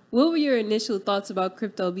 like what were your initial thoughts about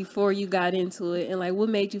crypto before you got into it? And like what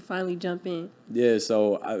made you finally jump in? Yeah,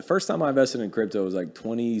 so first time I invested in crypto was like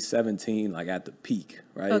 2017, like at the peak,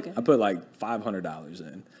 right? Okay. I put like $500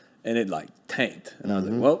 in and it like tanked. And I was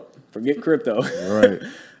like, well, forget crypto. Right.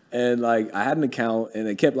 And like I had an account and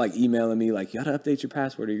they kept like emailing me like, you got to update your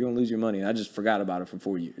password or you're going to lose your money. And I just forgot about it for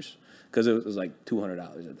 4 years because it was like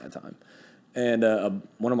 $200 at that time. And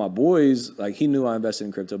one of my boys, like he knew I invested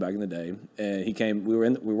in crypto back in the day, and he came. We were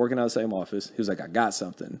working out of the same office. He was like, "I got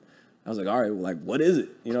something." I was like, "All right, well, like what is it?"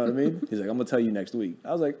 You know what I mean? He's like, "I'm gonna tell you next week."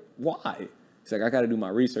 I was like, "Why?" He's like, "I got to do my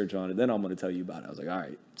research on it, then I'm gonna tell you about it." I was like, "All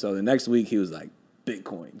right." So the next week he was like,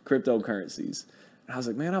 "Bitcoin, cryptocurrencies," and I was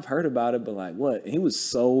like, "Man, I've heard about it, but like what?" And he was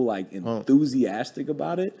so like enthusiastic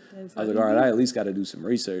about it. I was like, "All right, I at least got to do some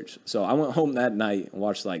research." So I went home that night and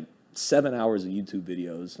watched like 7 hours of YouTube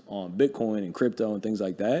videos on Bitcoin and crypto and things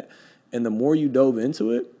like that. And the more you dove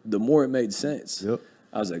into it, the more it made sense. Yep.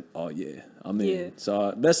 I was like, oh yeah, I'm in. Yeah. So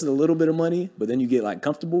I invested a little bit of money, but then you get like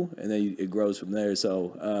comfortable and then it grows from there.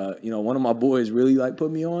 So, one of my boys really like put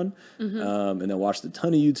me on and then watched a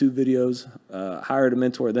ton of YouTube videos, hired a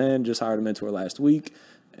mentor then, just hired a mentor last week.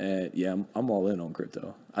 And yeah, I'm all in on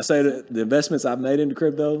crypto. I say that the investments I've made into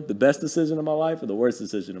crypto, the best decision of my life or the worst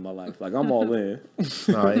decision of my life. Like I'm all in.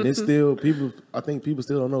 And it's still I think people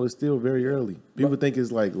still don't know it's still very early. People think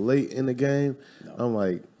it's like late in the game. No. I'm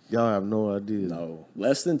like, Y'all have no idea. No,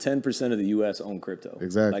 less than 10% of the U.S. own crypto.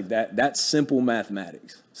 Exactly. Like that's simple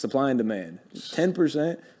mathematics. Supply and demand.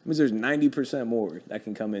 10% means there's 90% more that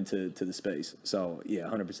can come into the space. So yeah,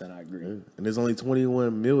 100% I agree. Yeah. And there's only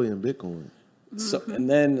 21 million Bitcoin. So, and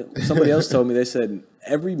then somebody else told me, they said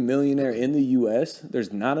every millionaire in the U.S.,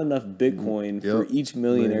 there's not enough Bitcoin for each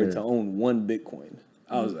millionaire to own one Bitcoin.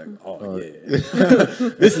 I was like, oh, yeah.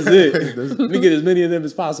 This is it. Let me get as many of them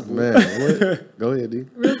as possible. Man, what? Go ahead, D.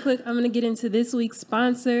 Real quick, I'm going to get into this week's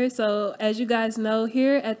sponsor. So as you guys know,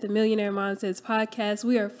 here at the Millionaire Mindsets podcast,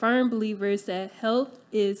 we are firm believers that health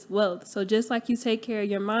is wealth. So just like you take care of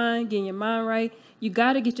your mind, getting your mind right, you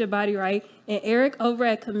got to get your body right. And Eric over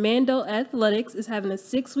at Commando Athletics is having a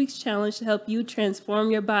 6-week challenge to help you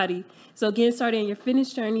transform your body. So getting started in your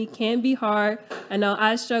fitness journey can be hard. I know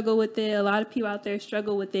I struggle with it. A lot of people out there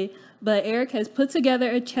struggle with it. But Eric has put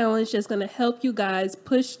together a challenge that's going to help you guys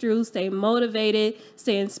push through, stay motivated,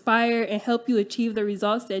 stay inspired, and help you achieve the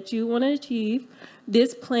results that you want to achieve.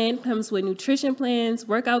 This plan comes with nutrition plans,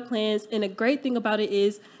 workout plans, and the great thing about it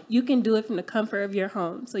is you can do it from the comfort of your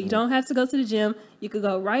home. So you don't have to go to the gym. You could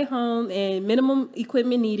go right home and minimum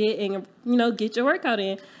equipment needed and, get your workout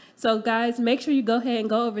in. So, guys, make sure you go ahead and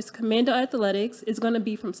go over to Commando Athletics. It's going to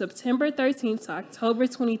be from September 13th to October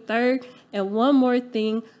 23rd. And one more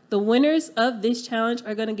thing, the winners of this challenge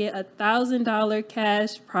are going to get a $1,000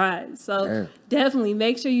 cash prize. So, definitely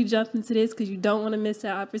make sure you jump into this because you don't want to miss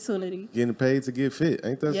that opportunity. Getting paid to get fit.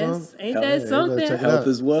 Ain't that something? Yes, ain't that something? Health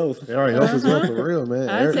is wealth. All right, health is wealth for real, man.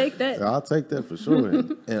 I'll take that. I'll take that for sure.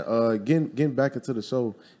 And getting back into the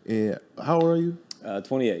show, and how old are you?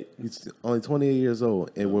 28. You're only 28 years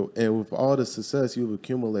old, and with all the success you've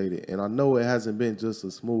accumulated, and I know it hasn't been just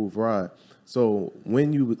a smooth ride. So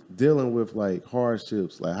when you dealing with like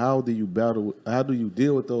hardships, like how do you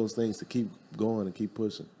deal with those things to keep going and keep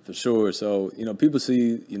pushing? For sure. So, people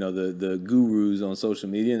see, the gurus on social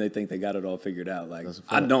media and they think they got it all figured out. Like,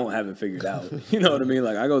 I don't have it figured out. You know what I mean?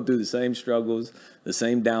 Like, I go through the same struggles, the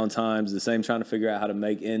same downtimes, the same trying to figure out how to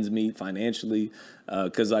make ends meet financially.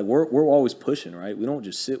 Because, like, we're always pushing, right? We don't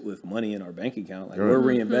just sit with money in our bank account. Like, we're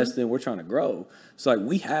reinvesting, we're trying to grow. So, like,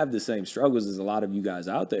 we have the same struggles as a lot of you guys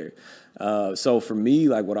out there. So, for me,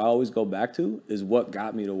 like, what I always go back to is what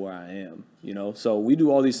got me to where I am, So, we do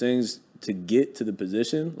all these things to get to the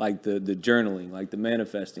position, like the journaling, like the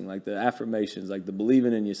manifesting, like the affirmations, like the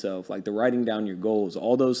believing in yourself, like the writing down your goals,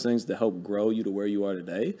 all those things to help grow you to where you are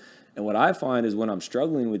today. And what I find is when I'm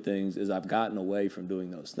struggling with things is I've gotten away from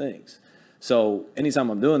doing those things. So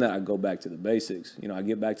anytime I'm doing that, I go back to the basics. I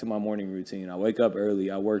get back to my morning routine. I wake up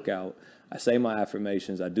early, I work out, I say my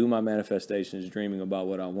affirmations, I do my manifestations, dreaming about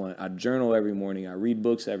what I want. I journal every morning, I read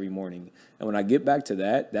books every morning. And when I get back to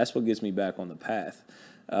that, that's what gets me back on the path.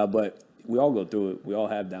 But we all go through it. We all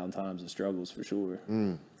have down times and struggles for sure.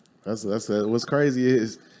 That's what's crazy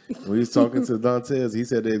is when he was talking to Dantes, he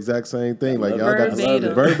said the exact same thing. Like y'all got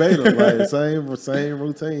the verbatim, like same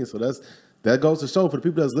routine. So that goes to show for the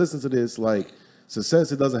people that's listening to this, like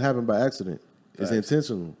success, it doesn't happen by accident. It's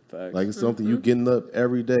intentional. Like it's something you getting up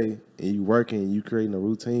every day and you working and you creating a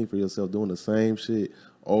routine for yourself, doing the same shit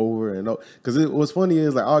over and over. Because what's funny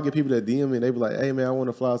is like I'll get people that DM me and they be like, "Hey man, I want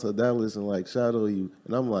to fly to Dallas and like shadow you,"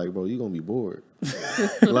 and I'm like, "Bro, you gonna be bored."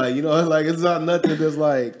 Like like it's not nothing that's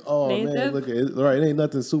like, "Oh man, look at it." Right, it ain't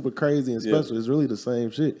nothing super crazy and special. It's really the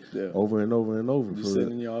same shit over and over and over. Just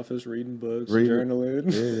sitting in your office reading books, journaling.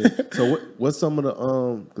 Yeah. So what's some of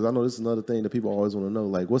the because I know this is another thing that people always want to know.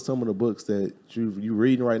 Like, what's some of the books that you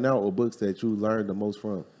reading right now, or books that you learned the most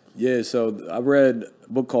from? Yeah, so I read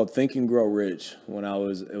a book called Think and Grow Rich when it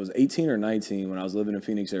was 18 or 19 when I was living in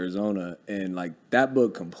Phoenix, Arizona. And like that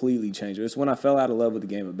book completely changed. It's when I fell out of love with the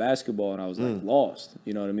game of basketball and I was like lost,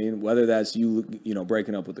 you know what I mean? Whether that's you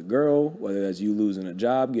breaking up with a girl, whether that's you losing a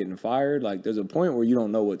job, getting fired, like there's a point where you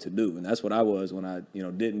don't know what to do. And that's what I was when I,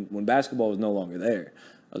 when basketball was no longer there.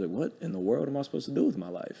 I was like, what in the world am I supposed to do with my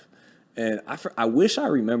life? And I wish I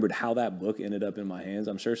remembered how that book ended up in my hands.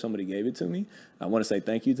 I'm sure somebody gave it to me. I want to say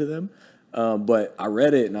thank you to them. But I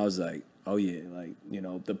read it and I was like, oh yeah,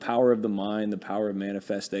 like, the power of the mind, the power of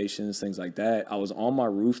manifestations, things like that. I was on my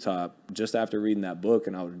rooftop just after reading that book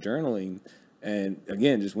and I was journaling. And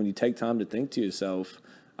again, just when you take time to think to yourself,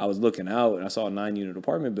 I was looking out and I saw a 9-unit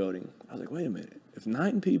apartment building. I was like, wait a minute. If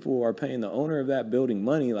 9 people are paying the owner of that building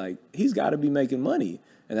money, like he's got to be making money.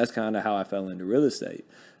 And that's kind of how I fell into real estate.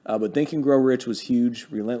 But Think and Grow Rich was huge.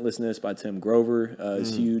 Relentlessness by Tim Grover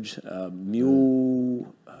is huge.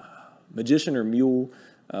 Magician or Mule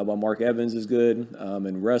by Mark Evans is good.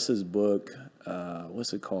 And Russ's book,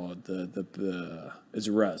 what's it called? It's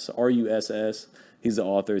Russ, Russ. He's the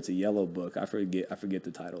author. It's a yellow book. I forget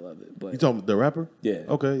the title of it. But You talking about the rapper? Yeah.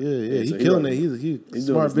 Okay, yeah. So He killing it. He's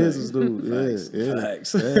smart doing business his thing. dude.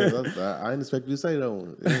 Facts. I didn't expect you to say that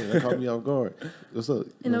one. Yeah, that caught me off guard. What's up?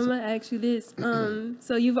 And I'm gonna ask you this.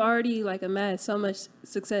 So you've already like amassed so much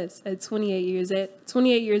success at 28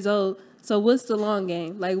 years old. So what's the long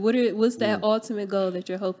game? Like what's that ultimate goal that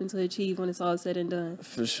you're hoping to achieve when it's all said and done?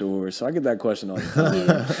 For sure. So I get that question all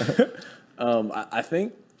the time. I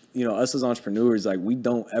think, us as entrepreneurs, like we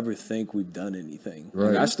don't ever think we've done anything.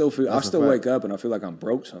 Right. Like, I still wake up and I feel like I'm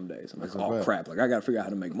broke some days. I'm like, oh crap, like I got to figure out how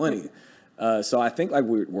to make money. So I think like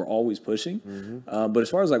we're always pushing. But as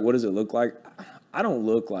far as like what does it look like, I don't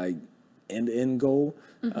look like end goal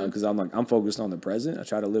because I'm focused on the present. I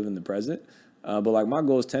try to live in the present. But like my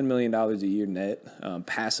goal is $10 million a year net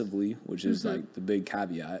passively, which is like the big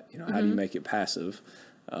caveat. How do you make it passive?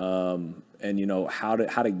 And how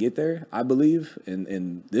to get there, I believe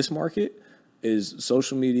in this market is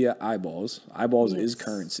social media eyeballs. Eyeballs is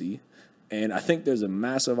currency. And I think there's a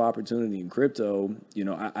massive opportunity in crypto.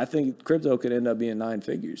 I think crypto could end up being 9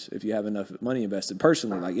 figures if you have enough money invested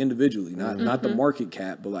personally, like individually, not the market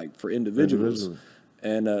cap, but like for individuals.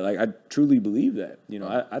 And like I truly believe that.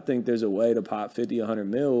 I think there's a way to pop 50, 100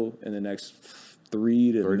 mil in the next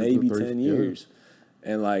 3 to maybe 10 years.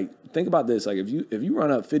 And like, think about this. Like if you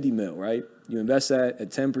run up 50 mil, right? You invest that at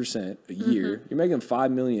 10% a year, you're making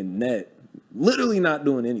 $5 million net, literally not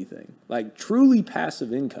doing anything. Like truly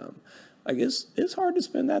passive income. Like it's hard to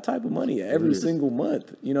spend that type of money every single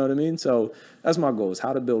month. You know what I mean? So that's my goal, is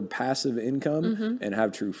how to build passive income and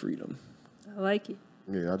have true freedom. I like it.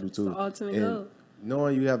 Yeah, I do too. It's the ultimate goal.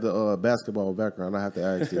 Knowing you have the basketball background, I have to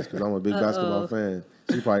ask this because I'm a big basketball fan.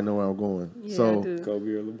 You probably know where I'm going. Yeah, so, I do.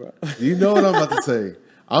 Kobe or LeBron? You know what I'm about to say.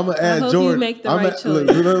 I'm gonna add hope Jordan. you make the right choice.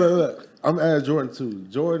 Look. I'm gonna add Jordan too.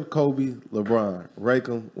 Jordan, Kobe, LeBron. Rank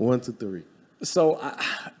them 1 to 3. So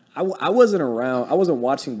I wasn't around. I wasn't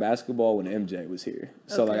watching basketball when MJ was here.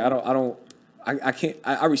 So like I can't.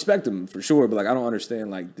 I respect him for sure, but like I don't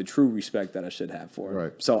understand like the true respect that I should have for him.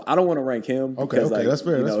 Right. So I don't want to rank him. Okay, because, like, that's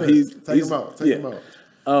fair. That's fair. Take him out. Take him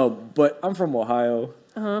out. But I'm from Ohio.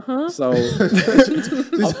 So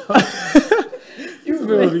you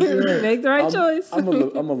feel me? Make the right choice. I'm a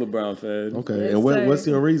LeBron fan. Okay, Yes, and sir. what's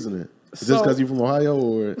your reasoning? Just because you're from Ohio,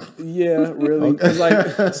 or Yeah, really. Because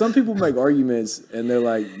like some people make arguments and they're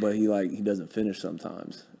like, but he doesn't finish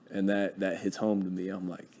sometimes, and that hits home to me. I'm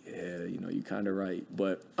like, yeah, you're kind of right.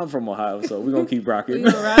 But I'm from Ohio, so we're gonna keep rocking.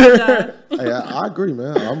 We gonna ride or die. hey, I agree,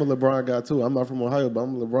 man. I'm a LeBron guy too. I'm not from Ohio, but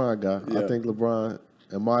I'm a LeBron guy. Yeah. I think LeBron,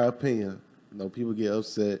 in my opinion, people get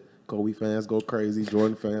upset. Kobe fans go crazy.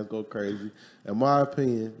 Jordan fans go crazy. In my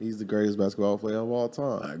opinion, he's the greatest basketball player of all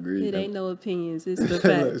time. I agree. It ain't no opinions. It's the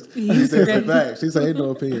fact. She He's said the it's a greatest. fact. She said ain't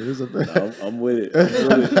no opinion. It's a fact. I'm with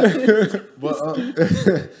it.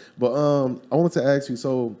 But I wanted to ask you.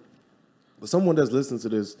 So, someone that's listening to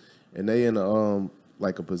this and they in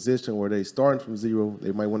like a position where they starting from zero,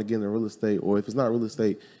 they might want to get into real estate, or if it's not real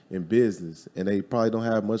estate, in business, and they probably don't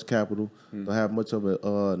have much capital, don't have much of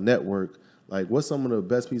a network. Like, what's some of the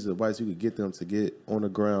best pieces of advice you could get them to get on the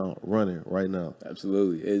ground running right now?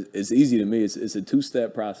 Absolutely. It's easy to me. It's a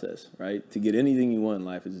 2-step process, right? To get anything you want in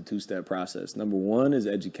life is a 2-step process. Number 1 is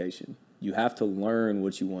education. You have to learn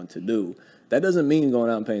what you want to do. That doesn't mean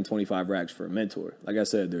going out and paying 25 racks for a mentor. Like I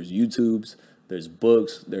said, there's YouTubes, there's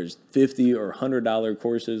books, there's $50 or $100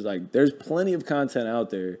 courses. Like, there's plenty of content out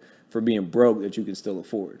there for being broke that you can still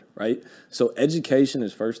afford, right? So education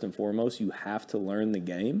is first and foremost. You have to learn the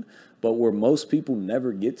game. But where most people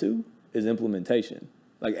never get to is implementation.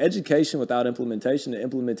 Like education without implementation and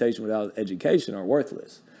implementation without education are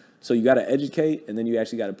worthless. So you got to educate, and then you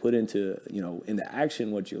actually got to put into action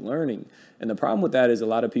what you're learning. And the problem with that is a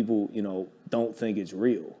lot of people, don't think it's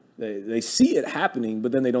real. They see it happening,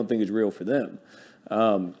 but then they don't think it's real for them. At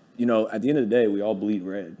the end of the day, we all bleed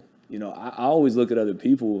red. I always look at other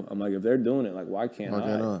people. I'm like, if they're doing it, like, why can't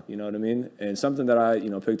I? You know what I mean? And something that I,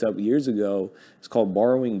 picked up years ago is called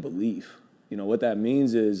borrowing belief. What that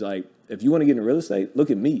means is, like, if you want to get into real estate, look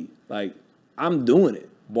at me. Like, I'm doing it.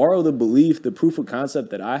 Borrow the belief, the proof of concept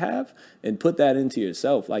that I have, and put that into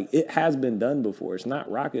yourself. Like, it has been done before. It's not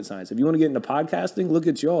rocket science. If you want to get into podcasting, look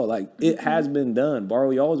at y'all. Like, it has been done.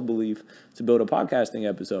 Borrow y'all's belief to build a podcasting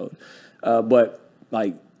episode. But,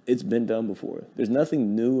 like, it's been done before. There's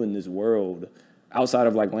nothing new in this world outside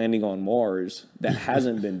of like landing on Mars that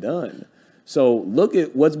hasn't been done. So look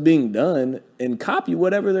at what's being done and copy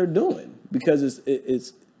whatever they're doing, because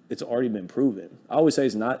it's already been proven. I always say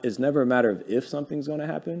it's never a matter of if something's going to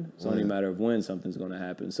happen. It's only a matter of when something's going to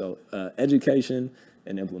happen. So education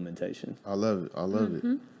and implementation. I love it. I love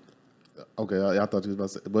it. Okay, I thought you was about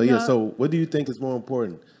to say, but yeah. So, what do you think is more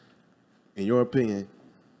important, in your opinion,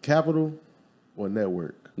 capital or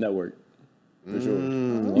network? Network, for sure.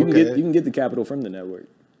 You can get the capital from the network.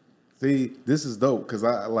 See, this is dope because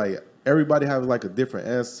I like everybody has like a different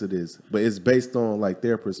answer to this, but it's based on like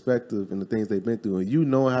their perspective and the things they've been through. And you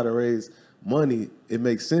knowing how to raise money, it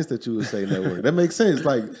makes sense that you would say network. That makes sense.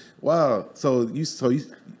 Like, wow. So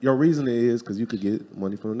your reasoning is because you could get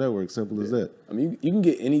money from the network. Simple as that. I mean, you can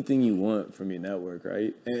get anything you want from your network,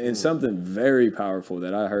 right? And something very powerful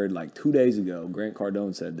that I heard like 2 days ago, Grant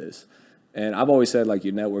Cardone said this. And I've always said, like,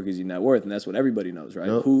 your network is your net worth, and that's what everybody knows, right?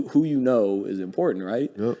 Yep. Who you know is important, right?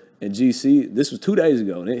 Yep. And GC, this was 2 days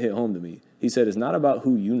ago, and it hit home to me. He said, it's not about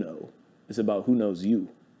who you know. It's about who knows you.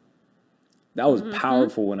 That was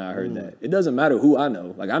powerful when I heard that. It doesn't matter who I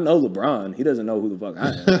know. Like, I know LeBron. He doesn't know who the fuck I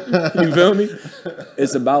am. You feel me?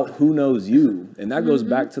 It's about who knows you. And that goes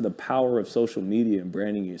back to the power of social media and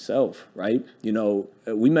branding yourself, right? You know,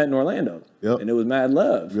 we met in Orlando, and it was mad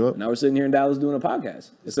love. Yep. Now we're sitting here in Dallas doing a podcast.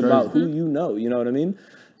 It's about who you know what I mean?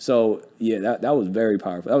 So, yeah, that was very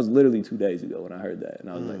powerful. That was literally 2 days ago when I heard that. And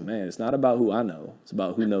I was like, man, it's not about who I know. It's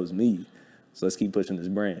about who knows me. So let's keep pushing this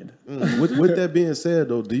brand. With that being said,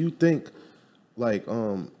 though, do you think, like,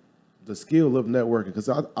 the skill of networking, because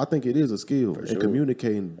I think it is a skill in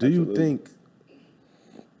communicating. Do you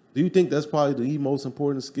think that's probably the most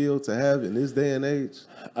important skill to have in this day and age?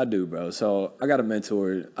 I do, bro. So I got a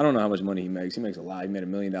mentor. I don't know how much money he makes. He makes a lot. He made $1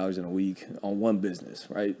 million in a week on one business,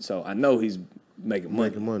 right? So I know he's making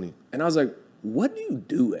money. And I was like, what do you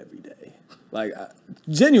do every day? Like,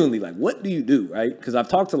 genuinely, like, what do you do, right? Because I've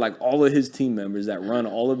talked to, like, all of his team members that run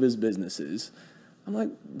all of his businesses. I'm like,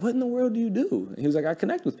 what in the world do you do? And he was like, I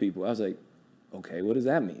connect with people. I was like, okay, what does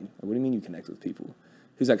that mean? Like, what do you mean you connect with people?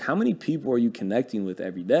 He's like, how many people are you connecting with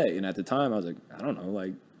every day? And at the time, I was like, I don't know,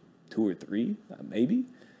 like 2 or 3, maybe.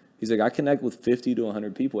 He's like, I connect with 50 to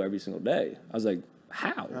 100 people every single day. I was like,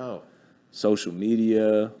 how? Oh. Social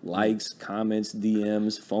media, likes, comments,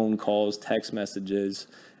 DMs, phone calls, text messages.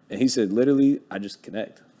 And he said, literally, I just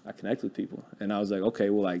connect. I connect with people. And I was like,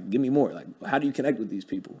 okay, well, like, give me more. Like, how do you connect with these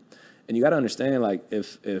people? And you got to understand, like,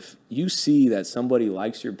 if you see that somebody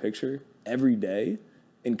likes your picture every day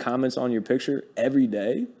and comments on your picture every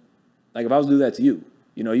day, like, if I was to do that to you,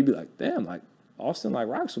 you know, you'd be like, damn, like, Austin, like,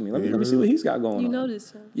 rocks with me. Let me see what he's got going on. You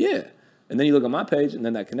notice him. Yeah. And then you look at my page, and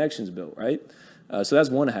then that connection's built, right? So that's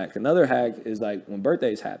one hack. Another hack is, like, when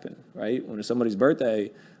birthdays happen, right? When it's somebody's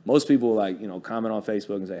birthday, most people, like, you know, comment on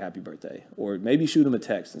Facebook and say happy birthday. Or maybe shoot them a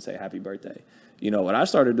text and say happy birthday. You know, what I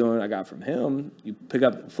started doing, I got from him, you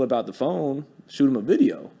flip out the phone, shoot him a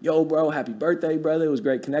video. Yo, bro, happy birthday, brother. It was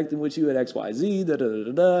great connecting with you at XYZ,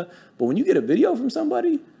 da-da-da-da-da. But when you get a video from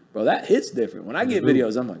somebody, bro, that hits different. When I get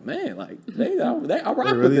videos, I'm like, man, like, I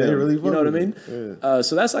rock with them. Really, you know what I mean? Yeah.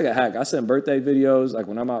 So that's like a hack. I send birthday videos, like,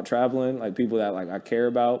 when I'm out traveling, like, people that, like, I care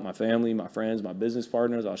about, my family, my friends, my business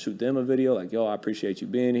partners, I'll shoot them a video, like, yo, I appreciate you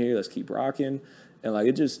being here. Let's keep rocking. And, like,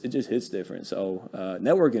 it just hits different. So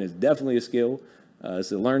networking is definitely a skill.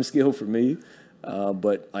 It's a learned skill for me.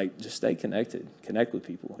 But, like, just stay connected. Connect with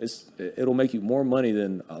people. It'll make you more money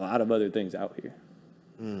than a lot of other things out here.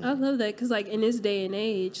 I love that because, like, in this day and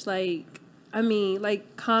age, like, I mean,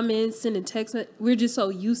 like, comments and text, we're just so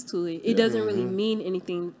used to it. It doesn't really mean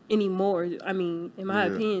anything anymore, I mean, in my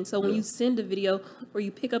opinion. So when you send a video or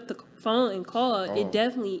you pick up the phone and call,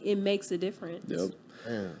 it makes a difference. Yep.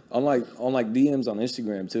 Unlike DMs on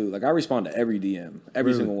Instagram too, like, I respond to every DM,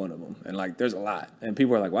 every single one of them, and, like, there's a lot, and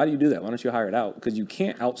people are like, why do you do that? Why don't you hire it out? Because you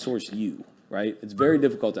can't outsource you, right? It's very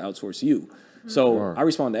difficult to outsource you. So I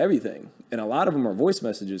respond to everything, and a lot of them are voice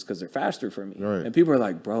messages because they're faster for me. Right. And people are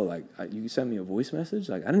like, bro, like, you sent me a voice message?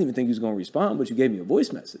 Like, I didn't even think you was going to respond, but you gave me a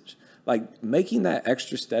voice message. Like, making that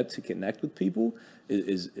extra step to connect with people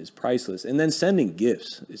is priceless. And then sending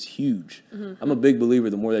gifts is huge. I'm a big believer,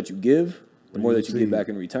 the more that you give, the more that you get back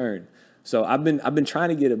in return. So I've been trying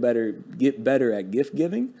to get better at gift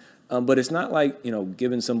giving, but it's not like, you know,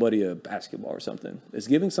 giving somebody a basketball or something. It's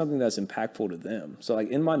giving something that's impactful to them. So, like,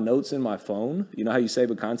 in my notes in my phone, you know how you save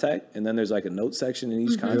a contact and then there's, like, a note section in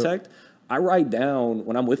each contact? I write down,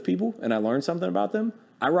 when I'm with people and I learn something about them,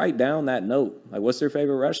 I write down that note. Like, what's their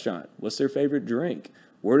favorite restaurant? What's their favorite drink?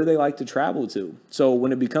 Where do they like to travel to? So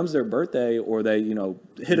when it becomes their birthday or they, you know,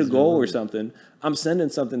 hit a goal or something, I'm sending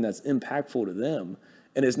something that's impactful to them.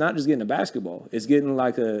 And it's not just getting a basketball. It's getting,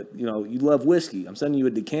 like, you know, you love whiskey. I'm sending you a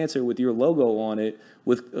decanter with your logo on it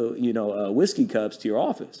with, whiskey cups to your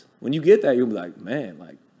office. When you get that, you'll be like, man,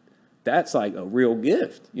 like, that's, like, a real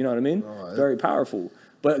gift. You know what I mean? Very powerful.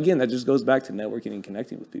 But, again, that just goes back to networking and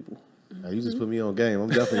connecting with people. You just put me on game. I'm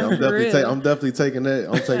definitely taking that.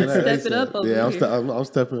 I'm taking that. Step it up over yeah, here. I'm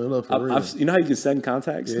stepping it up for real. You know how you can send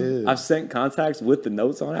contacts? Yeah. I've sent contacts with the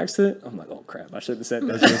notes on accident. I'm like, oh crap, I shouldn't have sent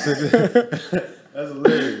that. That's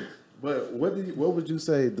hilarious. But what would you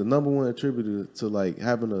say the number one attributor to like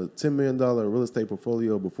having a $10 million real estate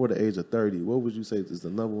portfolio before the age of 30? What would you say is the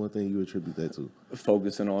number one thing you attribute that to?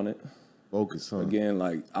 Focusing on it. Focus on. Again,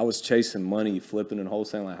 like I was chasing money, flipping and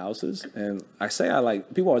wholesaling houses, and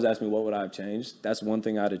people always ask me what would I have changed. That's one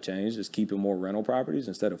thing I'd have changed is keeping more rental properties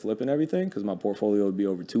instead of flipping everything, because my portfolio would be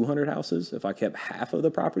over 200 houses if I kept half of the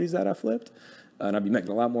properties that I flipped, and I'd be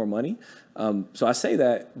making a lot more money. So I say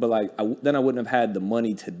that, but like then I wouldn't have had the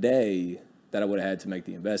money today that I would have had to make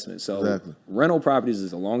the investment. So exactly. Rental properties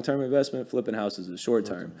is a long-term investment, flipping houses is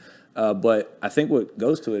short-term. But I think what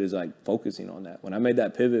goes to it is like focusing on that. When I made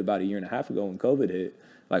that pivot about a year and a half ago when COVID hit,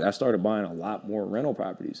 like I started buying a lot more rental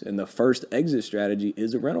properties. And the first exit strategy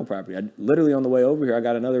is a rental property. I literally on the way over here, I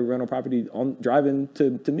got another rental property driving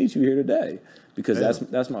to meet you here today because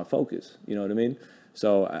that's my focus. You know what I mean?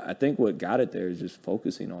 So I think what got it there is just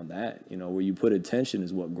focusing on that. You know, where you put attention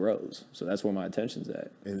is what grows. So that's where my attention's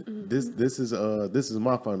at. And this is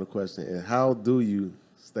my final question. And how do you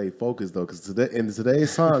stay focused though? Because in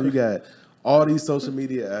today's time, you got all these social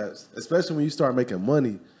media apps. Especially when you start making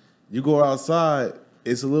money, you go outside.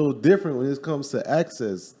 It's a little different when it comes to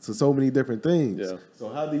access to so many different things. Yeah. So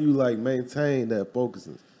how do you like maintain that focus?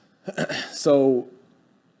 So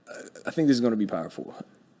I think this is going to be powerful.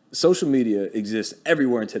 Social media exists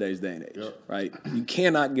everywhere in today's day and age, right? You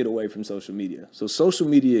cannot get away from social media. So social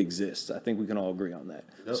media exists. I think we can all agree on that.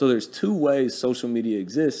 Yep. So there's two ways social media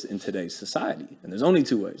exists in today's society. And there's only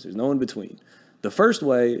two ways. There's no in between. The first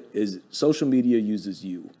way is social media uses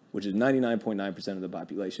you, which is 99.9% of the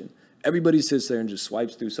population. Everybody sits there and just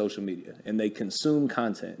swipes through social media. And they consume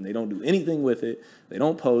content. And they don't do anything with it. They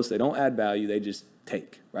don't post. They don't add value. They just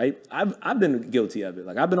take, right? I've been guilty of it.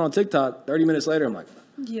 Like, I've been on TikTok, 30 minutes later, I'm like,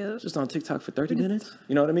 yeah, just on TikTok for 30 minutes.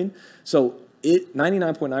 You know what I mean? So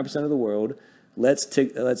 99.9% of the world lets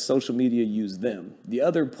social media use them. The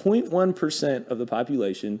other 0.1% of the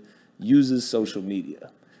population uses social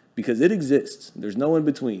media because it exists. There's no in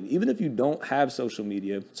between. Even if you don't have social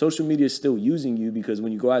media is still using you because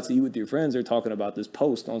when you go out to eat with your friends, they're talking about this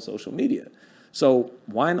post on social media. So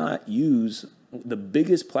why not use the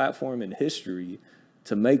biggest platform in history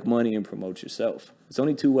to make money and promote yourself? It's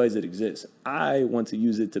only two ways it exists. I want to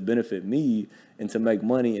use it to benefit me and to make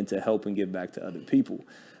money and to help and give back to other people.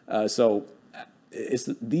 So it's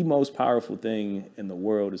the most powerful thing in the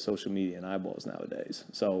world is social media and eyeballs nowadays.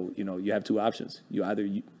 So, you know, you have two options.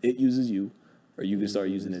 It uses you or you can start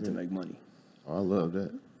using it to make money. Oh, I love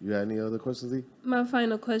that. You got any other questions, Lee? My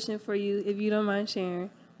final question for you, if you don't mind sharing,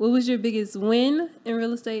 what was your biggest win in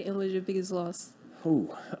real estate and what was your biggest loss?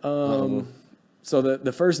 So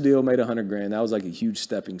the first deal made $100,000. That was like a huge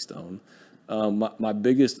stepping stone. My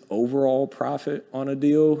biggest overall profit on a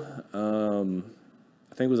deal,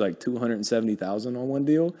 I think it was like $270,000 on one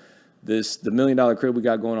deal. The $1 million crib we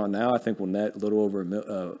got going on now, I think will net a little over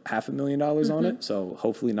 $500,000 on it. So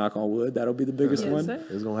hopefully, knock on wood, that'll be the biggest one. Sir.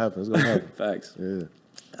 It's gonna happen. It's gonna happen. Facts.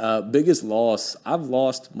 Yeah. Biggest loss, I've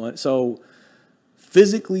lost money. So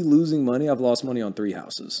physically losing money, I've lost money on 3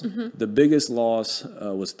 houses. Mm-hmm. The biggest loss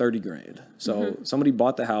was $30,000. So somebody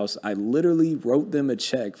bought the house. I literally wrote them a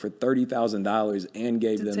check for $30,000 and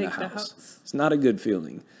gave them the house. It's not a good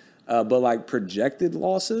feeling. But like projected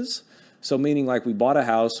losses, so meaning like we bought a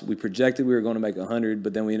house, we projected we were going to make 100,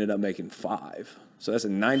 but then we ended up making 5. So that's a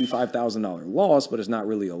 $95,000 loss, but it's not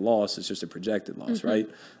really a loss. It's just a projected loss, right?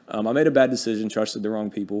 I made a bad decision, trusted the wrong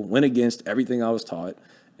people, went against everything I was taught.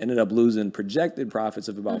 Ended up losing projected profits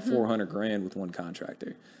of about $400,000 with one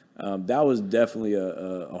contractor. That was definitely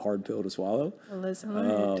a hard pill to swallow. A lesson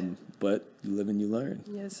learned. But you live and you learn.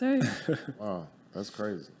 Yes, sir. Wow, that's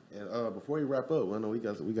crazy. And before we wrap up, I know we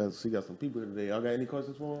got some people today. Y'all got any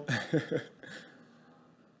questions for them?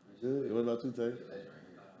 Good. What about you, Tay?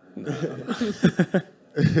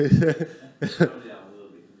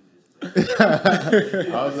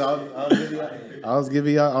 I was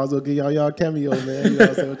gonna give y'all cameo, man. You know what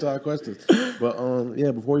I'm saying, with y'all questions. But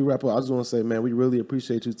before we wrap up, I just want to say, man, we really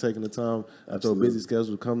appreciate you taking the time out your busy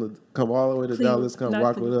schedule to come all the way to Dallas, come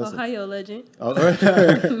rock with us. Ohio legend.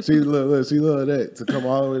 She love that, to come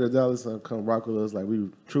all the way to Dallas and come rock with us. Like, we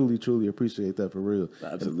truly appreciate that, for real.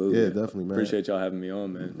 Absolutely. Yeah, definitely, man. Appreciate y'all having me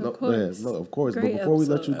on, man. Of course. Great But before we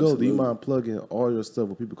let you go, Absolutely. do you mind plugging all your stuff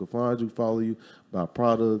where people can find you, follow you, buy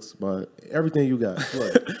products, buy on everything you got.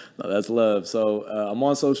 No, that's love. So I'm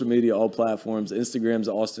on social media, all platforms. Instagram's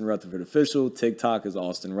Austin Rutherford Official. TikTok is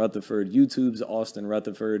Austin Rutherford. YouTube's Austin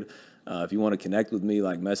Rutherford. If you want to connect with me,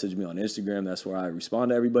 like message me on Instagram. That's where I respond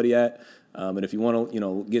to everybody at. And if you want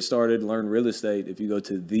to, get started, learn real estate, if you go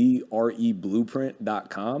to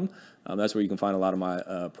thereblueprint.com, that's where you can find a lot of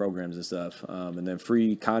my programs and stuff. And then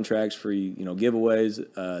free contracts, free, giveaways,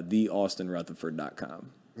 theaustinrutherford.com.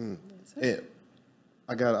 Yeah.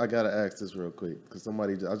 I gotta ask this real quick because I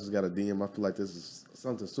just got a DM. I feel like this is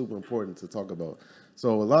something super important to talk about.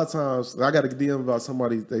 So a lot of times I got a DM about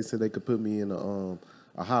somebody. They said they could put me in a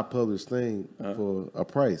high published thing for a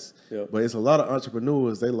price. Yep. But it's a lot of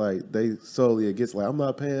entrepreneurs. They solely against I'm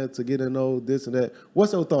not paying to get in this and that.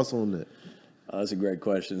 What's your thoughts on that? That's a great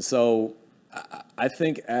question. So I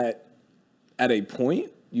think at a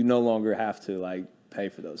point you no longer have to pay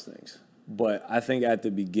for those things. But I think at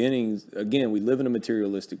the beginning, again, we live in a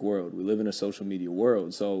materialistic world. We live in a social media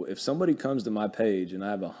world. So if somebody comes to my page and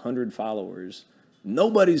I have 100 followers,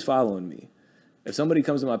 nobody's following me. If somebody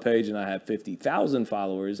comes to my page and I have 50,000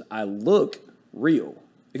 followers, I look real.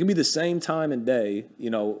 It can be the same time and day,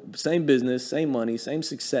 same business, same money, same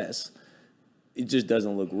success. It just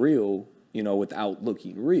doesn't look real, without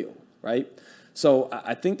looking real, right? So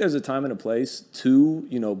I think there's a time and a place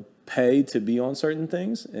to, pay to be on certain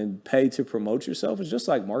things and pay to promote yourself. It's just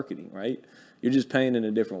like marketing, right? You're just paying in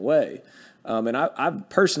a different way. And I've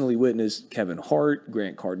personally witnessed Kevin Hart,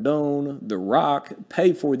 Grant Cardone, The Rock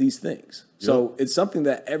pay for these things. Yep. So it's something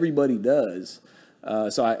that everybody does.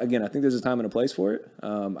 So I think there's a time and a place for it.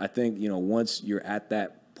 I think, once you're at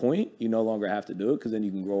that point, you no longer have to do it because then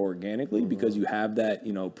you can grow organically because you have that,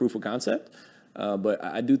 proof of concept. But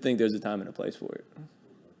I do think there's a time and a place for it.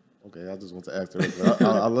 Okay, I just want to ask her.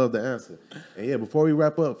 I love the answer. And yeah, before we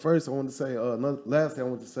wrap up, first I want to say, last thing I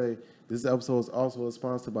want to say, this episode is also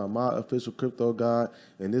sponsored by my official crypto guide.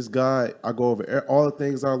 And this guide, I go over all the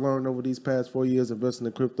things I learned over these past 4 years investing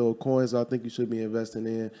in crypto, coins I think you should be investing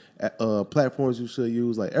in, platforms you should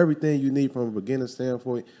use, everything you need from a beginner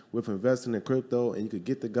standpoint with investing in crypto. And you could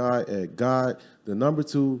get the guide at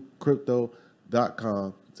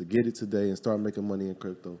crypto.com to get it today and start making money in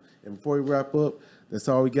crypto. And before we wrap up, that's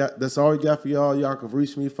all we got for y'all. Y'all can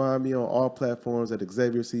reach me, find me on all platforms at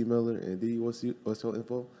Xavier C. Miller. And D, what's your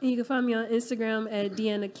info? And you can find me on Instagram at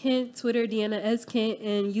Deanna Kent, Twitter Deanna S. Kent,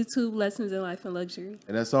 and YouTube Lessons in Life and Luxury.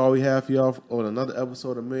 And that's all we have for y'all on another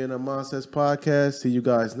episode of Millionaire Mindsets Podcast. See you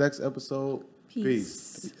guys next episode.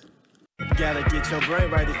 Peace. Gotta get your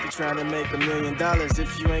brain right if you're trying to make $1 million.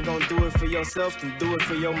 If you ain't gonna do it for yourself, then do it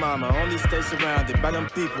for your mama. Only stay surrounded by them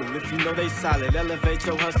people if you know they solid. Elevate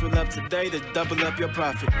your hustle up today to double up your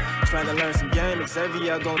profit. Trying to learn some game,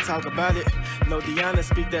 Xavier gonna talk about it. No Deanna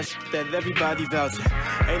speak that that everybody vouching.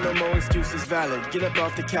 Ain't no more excuses valid. Get up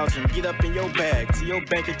off the couch and get up in your bag. To your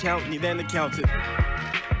bank account, need an accountant.